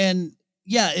 Well, and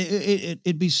yeah,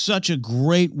 it'd be such a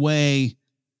great way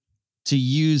to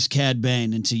use Cad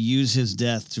Bane and to use his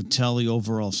death to tell the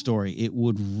overall story. It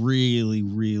would really,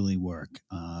 really work.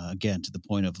 Again, to the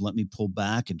point of let me pull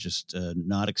back and just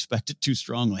not expect it too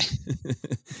strongly.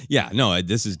 Yeah, no,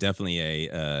 this is definitely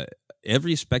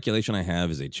every speculation I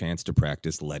have is a chance to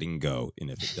practice letting go. And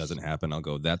if it doesn't happen, I'll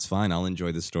go, that's fine. I'll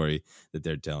enjoy the story that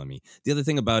they're telling me. The other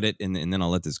thing about it, and then I'll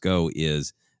let this go,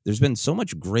 is there's been so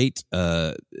much great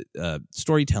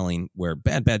storytelling where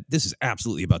this is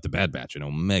absolutely about the Bad Batch and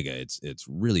Omega. It's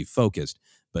really focused,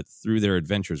 but through their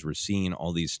adventures, we're seeing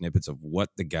all these snippets of what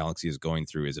the galaxy is going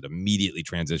through as it immediately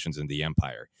transitions into the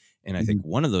Empire. And I think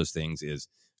one of those things is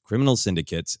criminal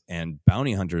syndicates and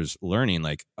bounty hunters learning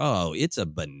like, oh, it's a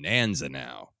bonanza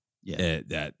now. Yeah.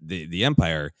 That the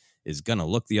Empire is going to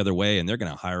look the other way and they're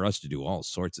going to hire us to do all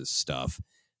sorts of stuff.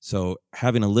 So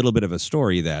having a little bit of a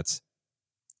story that's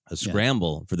a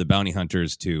scramble for the bounty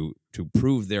hunters to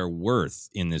prove their worth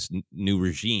in this new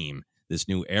regime, this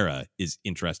new era, is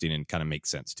interesting and kind of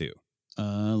makes sense too.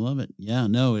 I love it. Yeah,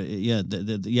 no, yeah,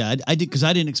 I did, because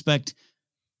I didn't expect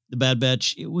the Bad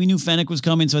Batch. We knew Fennec was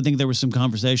coming, so I think there were some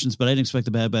conversations, but I didn't expect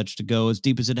the Bad Batch to go as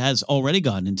deep as it has already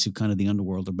gone into kind of the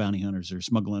underworld or bounty hunters or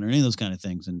smuggling or any of those kind of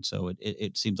things. And so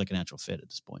it seems like a natural fit at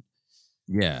this point.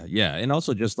 Yeah, and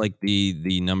also just like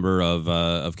the number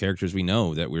of characters we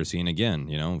know that we're seeing again,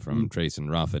 from Trace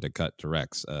and Rafa to Cut to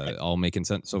Rex, all making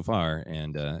sense so far,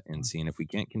 and seeing if we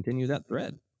can't continue that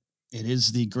thread. It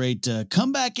is the great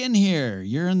come back in here,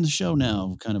 you're in the show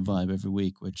now kind of vibe every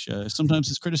week, which sometimes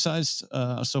is criticized.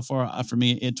 So far, for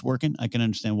me, it's working. I can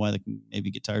understand why that can maybe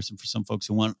get tiresome for some folks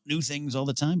who want new things all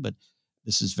the time, but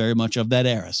this is very much of that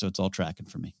era, so it's all tracking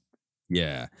for me.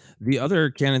 Yeah. The other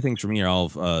canon things for me are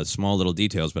all small little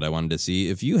details, but I wanted to see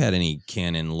if you had any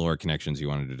canon lore connections you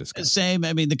wanted to discuss. Same.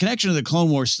 I mean, the connection to the Clone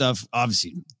Wars stuff,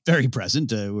 obviously very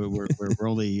present. We're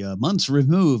only months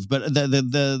removed, but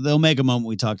the Omega moment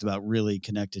we talked about really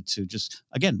connected to just,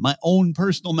 again, my own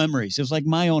personal memories. It was like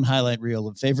my own highlight reel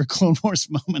of favorite Clone Wars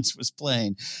moments was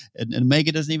playing, and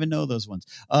Omega doesn't even know those ones.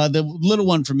 The little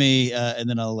one for me, and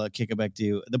then I'll kick it back to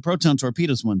you. The proton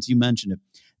torpedoes ones, you mentioned it.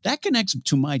 That connects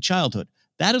to my childhood.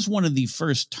 That is one of the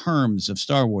first terms of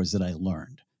Star Wars that I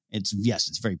learned. It's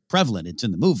very prevalent. It's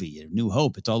in the movie, New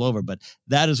Hope. It's all over. But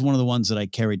that is one of the ones that I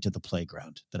carried to the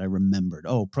playground that I remembered.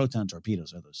 Oh, proton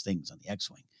torpedoes are those things on the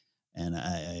X-Wing. And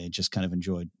I just kind of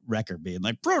enjoyed Wrecker being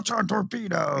like, proton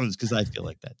torpedoes, because I feel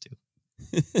like that too.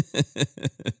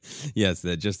 Yes,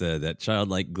 that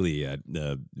childlike glee at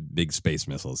big space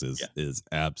missiles is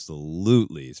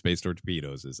absolutely, space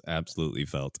torpedoes is absolutely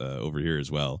felt over here as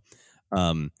well.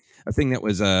 A thing that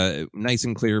was nice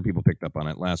and clear, people picked up on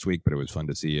it last week, but it was fun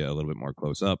to see a little bit more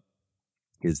close up,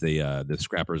 is the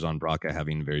scrappers on Braca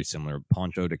having very similar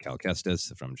poncho to Cal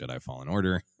Kestis from Jedi Fallen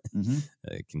Order.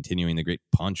 Continuing the great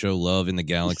poncho love in the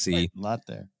galaxy. A lot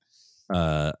there.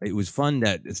 It was fun,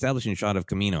 that establishing shot of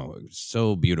Kamino. It was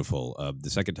so beautiful. The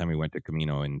second time we went to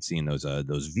Kamino and seeing those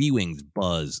V-wings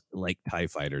buzz like TIE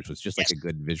fighters was just like a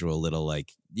good visual little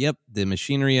like, yep, the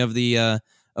machinery of the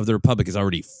Republic is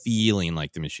already feeling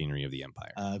like the machinery of the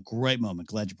Empire. Great moment.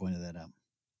 Glad you pointed that out.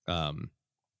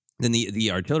 Then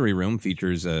the artillery room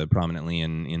features prominently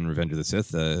in Revenge of the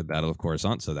Sith, Battle of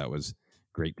Coruscant. So that was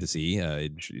great to see.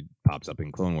 It pops up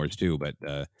in Clone Wars too, but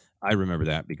I remember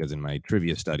that because in my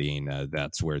trivia studying,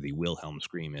 that's where the Wilhelm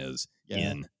scream is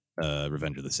in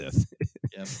Revenge of the Sith.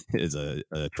 Is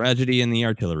a tragedy in the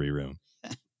artillery room.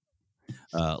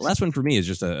 Last one for me is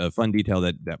just a fun detail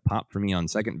that popped for me on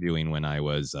second viewing when I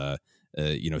was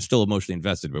still emotionally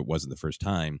invested, but wasn't the first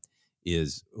time,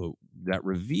 is that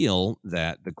reveal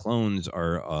that the clones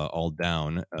are all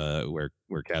down where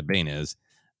Cad Bane is,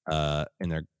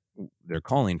 and they're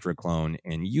calling for a clone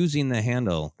and using the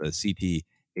handle, the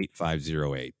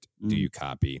CT-8508. Do you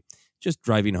copy? Just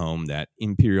driving home that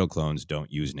Imperial clones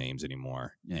don't use names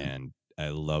anymore. And I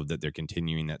love that they're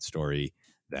continuing that story,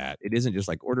 that it isn't just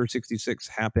like Order 66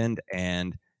 happened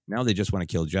and now they just want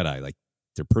to kill Jedi. Like,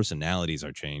 their personalities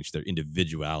are changed. Their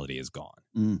individuality is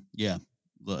gone.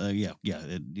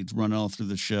 It's run all through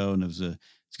the show, and it's a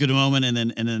good moment.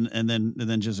 And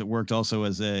then just it worked also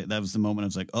as that was the moment I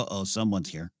was like, someone's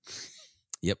here.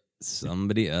 Yep,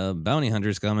 somebody, bounty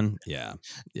hunter's coming. Yeah.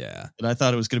 And I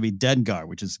thought it was going to be Dengar,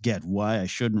 which is why I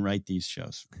shouldn't write these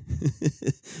shows.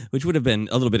 Which would have been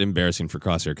a little bit embarrassing for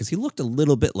Crosshair because he looked a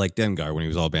little bit like Dengar when he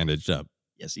was all bandaged up.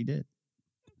 Yes, he did.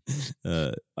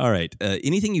 All right.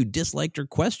 Anything you disliked or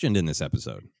questioned in this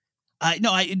episode?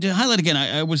 To highlight again,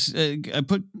 I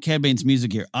put Cad Bane's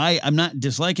music here. I'm not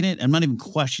disliking it. I'm not even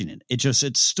questioning it.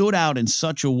 It stood out in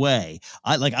such a way.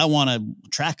 I want a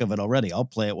track of it already. I'll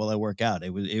play it while I work out.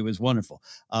 It was wonderful.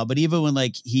 But even when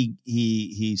like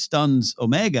he stuns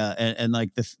Omega and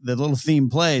like the little theme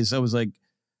plays, I was like,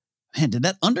 man, did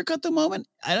that undercut the moment?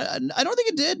 I don't think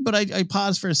it did, but I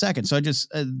paused for a second. So I just,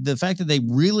 the fact that they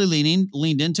really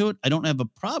leaned into it, I don't have a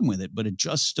problem with it, but it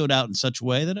just stood out in such a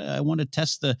way that I want to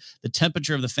test the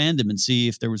temperature of the fandom and see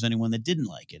if there was anyone that didn't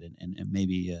like it and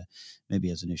maybe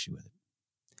has an issue with it.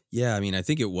 Yeah, I mean, I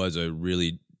think it was a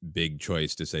really big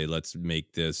choice to say, let's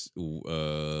make this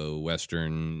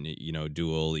Western,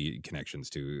 duel, connections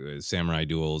to samurai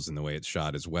duels and the way it's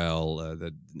shot as well.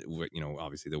 That,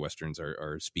 obviously the Westerns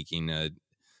are speaking,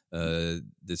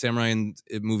 the samurai in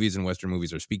movies and Western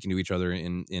movies are speaking to each other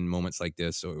in moments like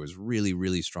this. So it was really,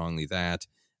 really strongly that,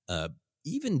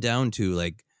 even down to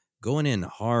like going in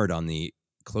hard on the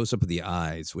close up of the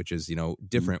eyes, which is,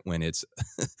 different when it's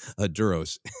a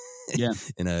Duros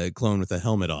in a clone with a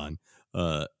helmet on.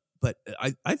 But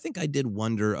I think I did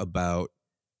wonder about,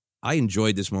 I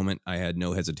enjoyed this moment. I had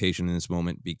no hesitation in this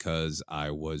moment because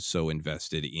I was so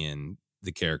invested in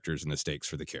the characters and the stakes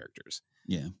for the characters.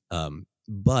 Yeah.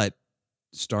 But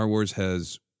Star Wars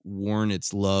has worn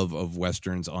its love of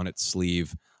Westerns on its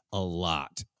sleeve a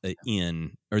lot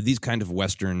or these kind of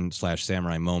Western /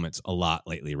 samurai moments a lot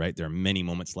lately, right? There are many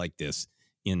moments like this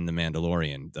in The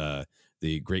Mandalorian.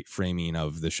 The great framing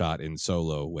of the shot in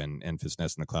Solo when Enfys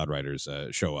Nest and the Cloud Riders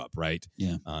show up, right?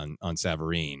 Yeah. On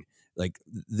Savareen. Like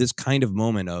this kind of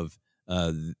moment of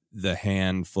the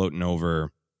hand floating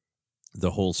over the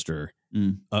holster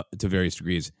to various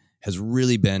degrees has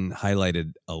really been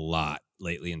highlighted a lot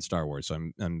lately in Star Wars. So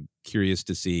I'm curious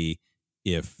to see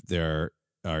if there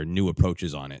are new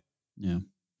approaches on it. Yeah.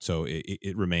 So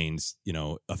it remains,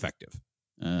 effective.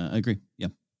 I agree. Yeah.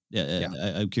 Yeah.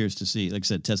 I'm curious to see, like I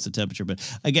said, test the temperature. But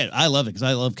again, I love it because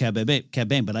I love Cad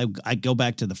Bane. But I go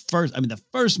back to the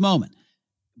first moment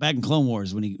back in Clone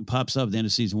Wars when he pops up at the end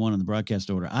of season 1 on the broadcast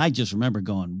order. I just remember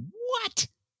going, what?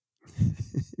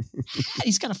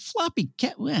 He's got a floppy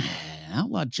cat.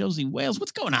 Outlaw Josie Wales.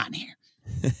 What's going on here?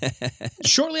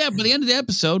 Shortly after the end of the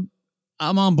episode,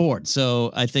 I'm on board.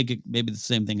 So I think maybe the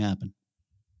same thing happened.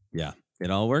 Yeah. It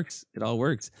all works.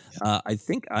 Yeah. I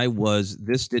think this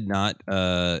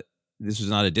was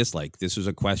not a dislike. This was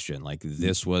a question. Like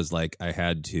this was like, I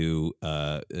had to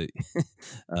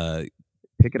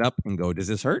pick it up and go, does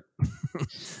this hurt?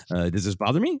 Does this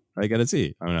bother me? I got to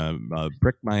see. I'm going to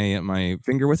prick my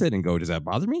finger with it and go, does that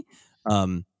bother me?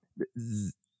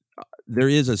 There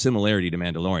is a similarity to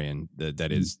Mandalorian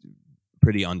that is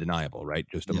pretty undeniable, right?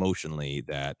 Just emotionally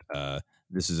that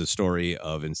this is a story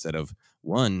of, instead of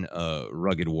one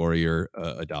rugged warrior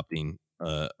adopting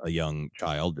a young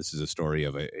child, this is a story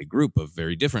of a group of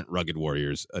very different rugged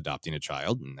warriors adopting a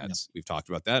child. And we've talked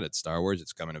about that. It's Star Wars.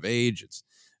 It's coming of age. It's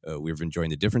we've enjoying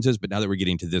the differences. But now that we're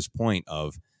getting to this point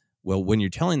of, well, when you're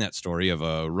telling that story of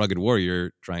a rugged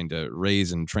warrior trying to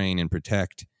raise and train and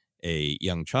protect a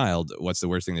young child, what's the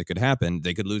worst thing that could happen?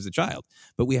 They could lose the child.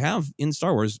 But we have in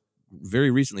Star Wars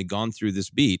very recently gone through this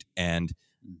beat, and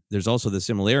there's also the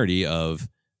similarity of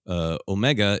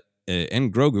Omega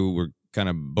and Grogu were kind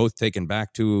of both taken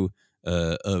back to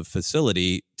a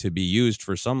facility to be used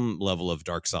for some level of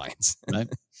dark science. Right.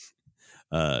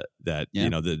 The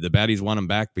baddies want them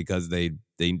back because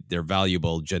they're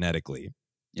valuable genetically.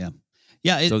 Yeah.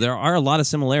 Yeah. So there are a lot of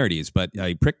similarities, but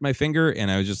I pricked my finger and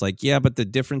I was just like, yeah, but the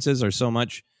differences are so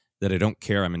much that I don't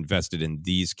care. I'm invested in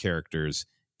these characters.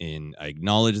 I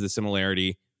acknowledge the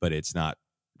similarity, but it's not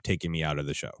taking me out of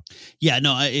the show. Yeah,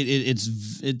 no,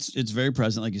 it's very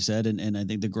present, like you said, and I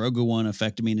think the Grogu one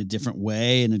affected me in a different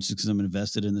way, and it's just because I'm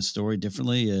invested in the story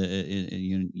differently. A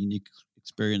unique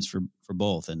experience for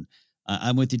both, and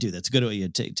I'm with you too. That's a good way. You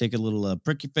take a little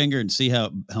prick your finger and see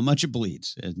how much it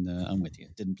bleeds, and I'm with you.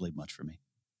 It didn't bleed much for me.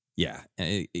 Yeah,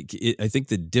 I think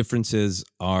the differences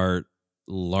are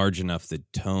large enough. The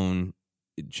tone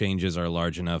changes are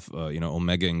large enough.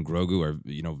 Omega and Grogu are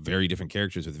very different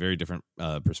characters with very different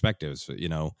perspectives.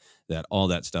 That all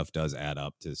that stuff does add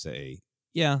up to say,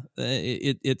 yeah,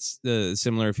 it's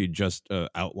similar if you just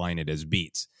outline it as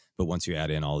beats. But once you add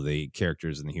in all the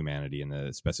characters and the humanity and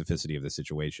the specificity of the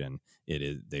situation,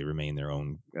 they remain their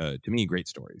own, to me, great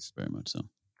stories. Very much so.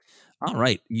 All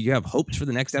right, you have hopes for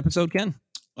the next episode, Ken?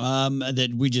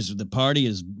 That the party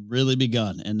has really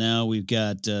begun, and now we've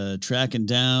got tracking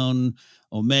down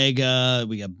Omega.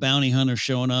 We got Bounty Hunter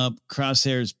showing up.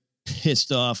 Crosshair's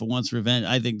pissed off and wants revenge.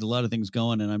 I think a lot of things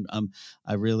going, and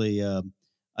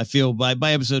I feel by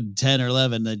episode 10 or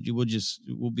 11 that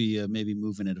we'll be maybe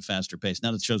moving at a faster pace.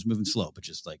 Now the show's moving slow, but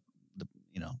just like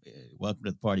welcome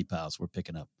to the party, pals. We're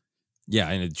picking up. Yeah,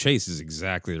 and the chase is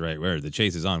exactly the right word. The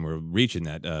chase is on. We're reaching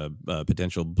that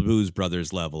potential Blues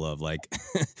Brothers level of like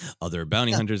other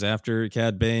bounty hunters after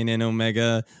Cad Bane and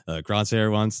Omega.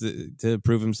 Crosshair wants to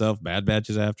prove himself. Bad Batch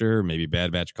is after. Maybe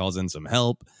Bad Batch calls in some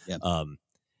help. Yep.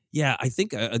 Yeah, I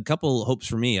think a couple hopes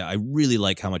for me. I really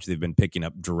like how much they've been picking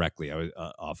up directly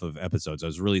off of episodes. I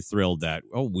was really thrilled that,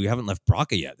 we haven't left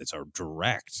Braca yet. It's a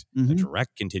direct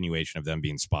continuation of them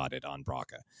being spotted on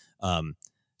Braca.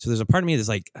 So there's a part of me that's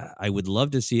like, I would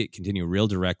love to see it continue real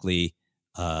directly.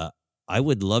 I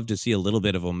would love to see a little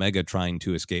bit of Omega trying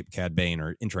to escape Cad Bane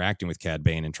or interacting with Cad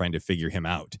Bane and trying to figure him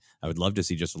out. I would love to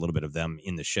see just a little bit of them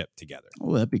in the ship together.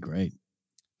 Oh, that'd be great.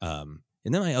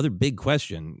 And then my other big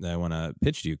question that I want to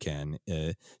pitch to you, Ken,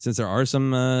 since there are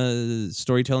some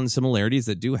storytelling similarities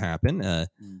that do happen,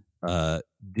 do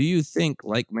you think,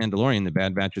 like Mandalorian, the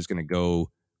Bad Batch is going to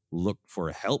go look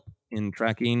for help in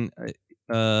tracking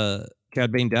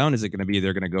Cad Bane down? Is it going to be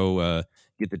they're going to go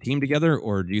get the team together,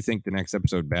 or do you think the next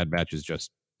episode Bad Batch is just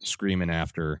screaming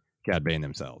after Cad Bane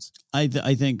themselves? I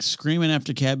think screaming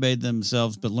after Cad Bane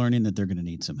themselves, but learning that they're going to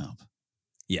need some help.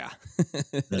 Yeah.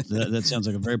 that sounds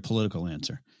like a very political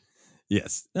answer.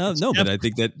 Yes. No, but I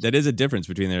think that is a difference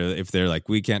between if they're like,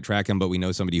 we can't track him, but we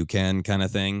know somebody who can kind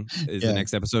of thing is the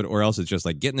next episode, or else it's just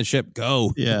like, get in the ship,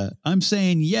 go. Yeah. I'm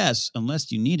saying yes, unless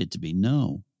you need it to be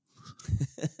no.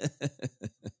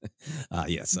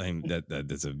 Yes,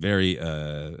 that's a very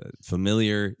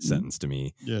familiar sentence to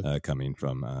me, coming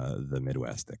from the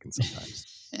Midwest that can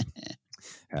sometimes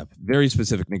have very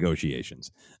specific negotiations.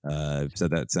 I've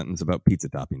said that sentence about pizza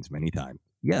toppings many times.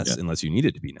 Yes, unless you need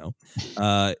it to be no.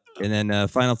 And then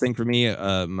final thing for me,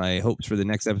 my hopes for the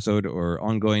next episode or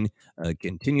ongoing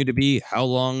continue to be how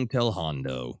long till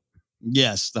Hondo?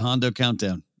 Yes, the Hondo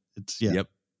countdown. Yep.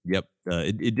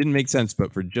 It didn't make sense,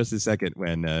 but for just a second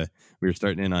when we were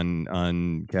starting in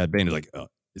on Cad Bane, it was like, oh,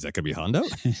 is that going to be Hondo?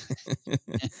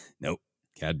 Nope.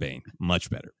 Cad Bane. Much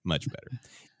better.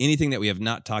 Anything that we have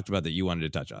not talked about that you wanted to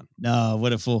touch on? No,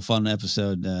 what a fun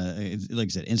episode. Like I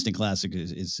said, instant classic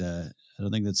is I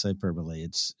don't think that's hyperbole.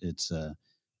 It's going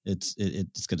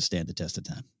to stand the test of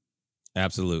time.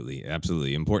 Absolutely.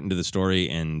 Important to the story,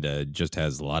 and just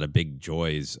has a lot of big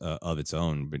joys of its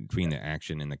own between the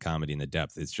action and the comedy and the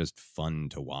depth. It's just fun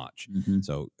to watch.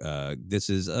 So this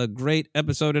is a great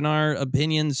episode in our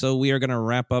opinion. So we are going to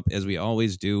wrap up, as we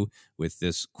always do, with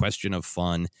this question of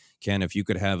fun. Ken, if you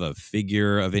could have a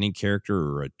figure of any character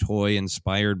or a toy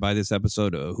inspired by this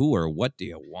episode, who or what do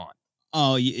you want?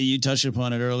 Oh, you touched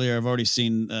upon it earlier. I've already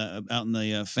seen out in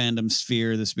the fandom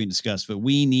sphere this being discussed, but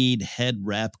we need head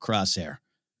wrap Crosshair.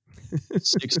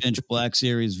 6-inch Black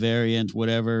Series variant,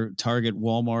 whatever, Target,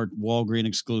 Walmart, Walgreens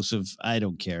exclusive. I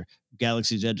don't care.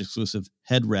 Galaxy's Edge exclusive,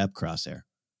 head wrap Crosshair.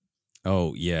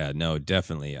 Oh yeah, no,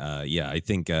 definitely. I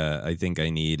think I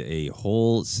need a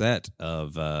whole set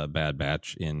of Bad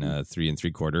Batch in 3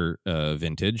 3/4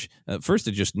 vintage. First,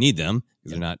 I just need them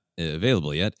because they're not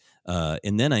available yet.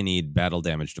 And then I need battle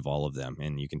damaged of all of them,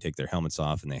 and you can take their helmets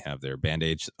off, and they have their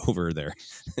bandage over their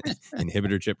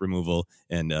inhibitor chip removal,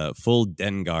 and full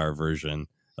Dengar version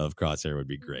of Crosshair would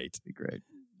be great.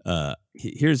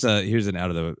 Here's an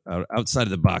outside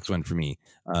of the box one for me.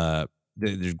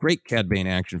 There's great Cad Bane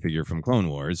action figure from Clone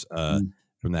Wars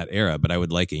from that era, but I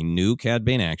would like a new Cad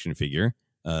Bane action figure.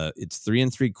 It's 3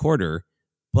 3/4,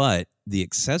 but the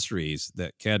accessories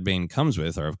that Cad Bane comes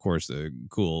with are, of course, the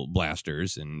cool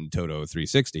blasters and Toto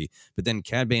 360. But then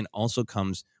Cad Bane also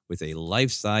comes with a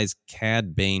life-size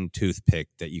Cad Bane toothpick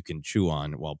that you can chew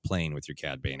on while playing with your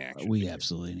Cad Bane action figure.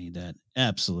 Absolutely need that.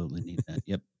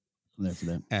 Yep. I'm there for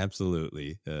that.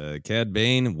 Absolutely. Cad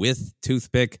Bane with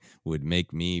toothpick would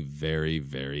make me very,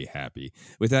 very happy.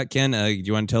 With that, Ken, do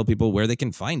you want to tell people where they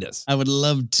can find us? I would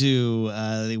love to.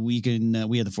 We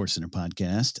have the Force Center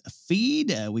podcast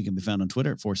feed. We can be found on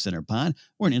Twitter at Force Center Pod,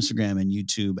 or on Instagram and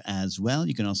YouTube as well.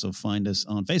 You can also find us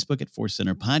on Facebook at Force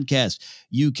Center Podcast.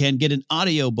 You can get an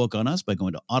audio book on us by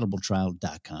going to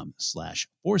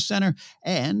audibletrial.com/Force Center,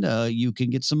 and you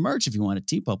can get some merch if you want at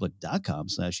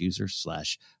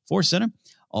tpublic.com/user/Force Center.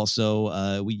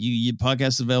 Also, you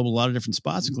podcasts available a lot of different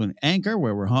spots, including Anchor,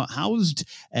 where we're housed,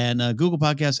 and Google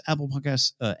Podcasts, Apple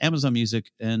Podcasts, Amazon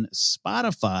Music, and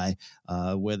Spotify,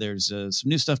 where there's some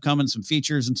new stuff coming, some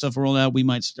features and stuff rolling out. We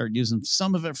might start using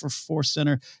some of it for Force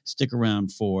Center. Stick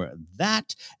around for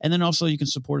that. And then also you can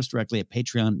support us directly at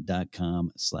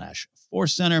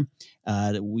patreon.com/Force Center.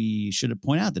 We should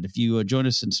point out that if you join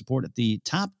us and support at the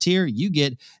top tier, you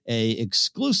get a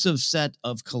exclusive set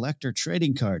of collector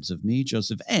trading cards of me,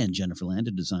 Joseph, and Jennifer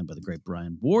Landon, designed by the great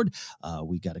Brian Ward.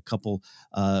 We got a couple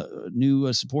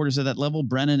new supporters at that level,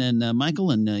 Brennan and Michael,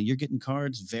 and you're getting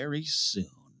cards very soon.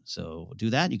 So do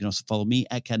that. You can also follow me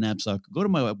at Cat Knapsack. Go to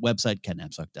my website,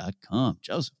 catknapsack.com.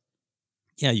 Joseph.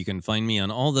 Yeah, you can find me on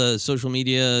all the social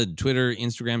media, Twitter,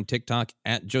 Instagram, TikTok,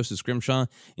 at Joseph Scrimshaw.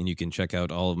 And you can check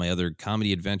out all of my other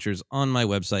comedy adventures on my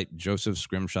website,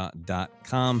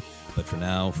 josephscrimshaw.com. But for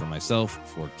now, for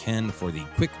myself, for Ken, for the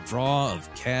quick draw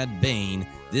of Cad Bane,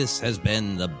 this has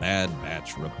been the Bad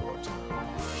Batch Report.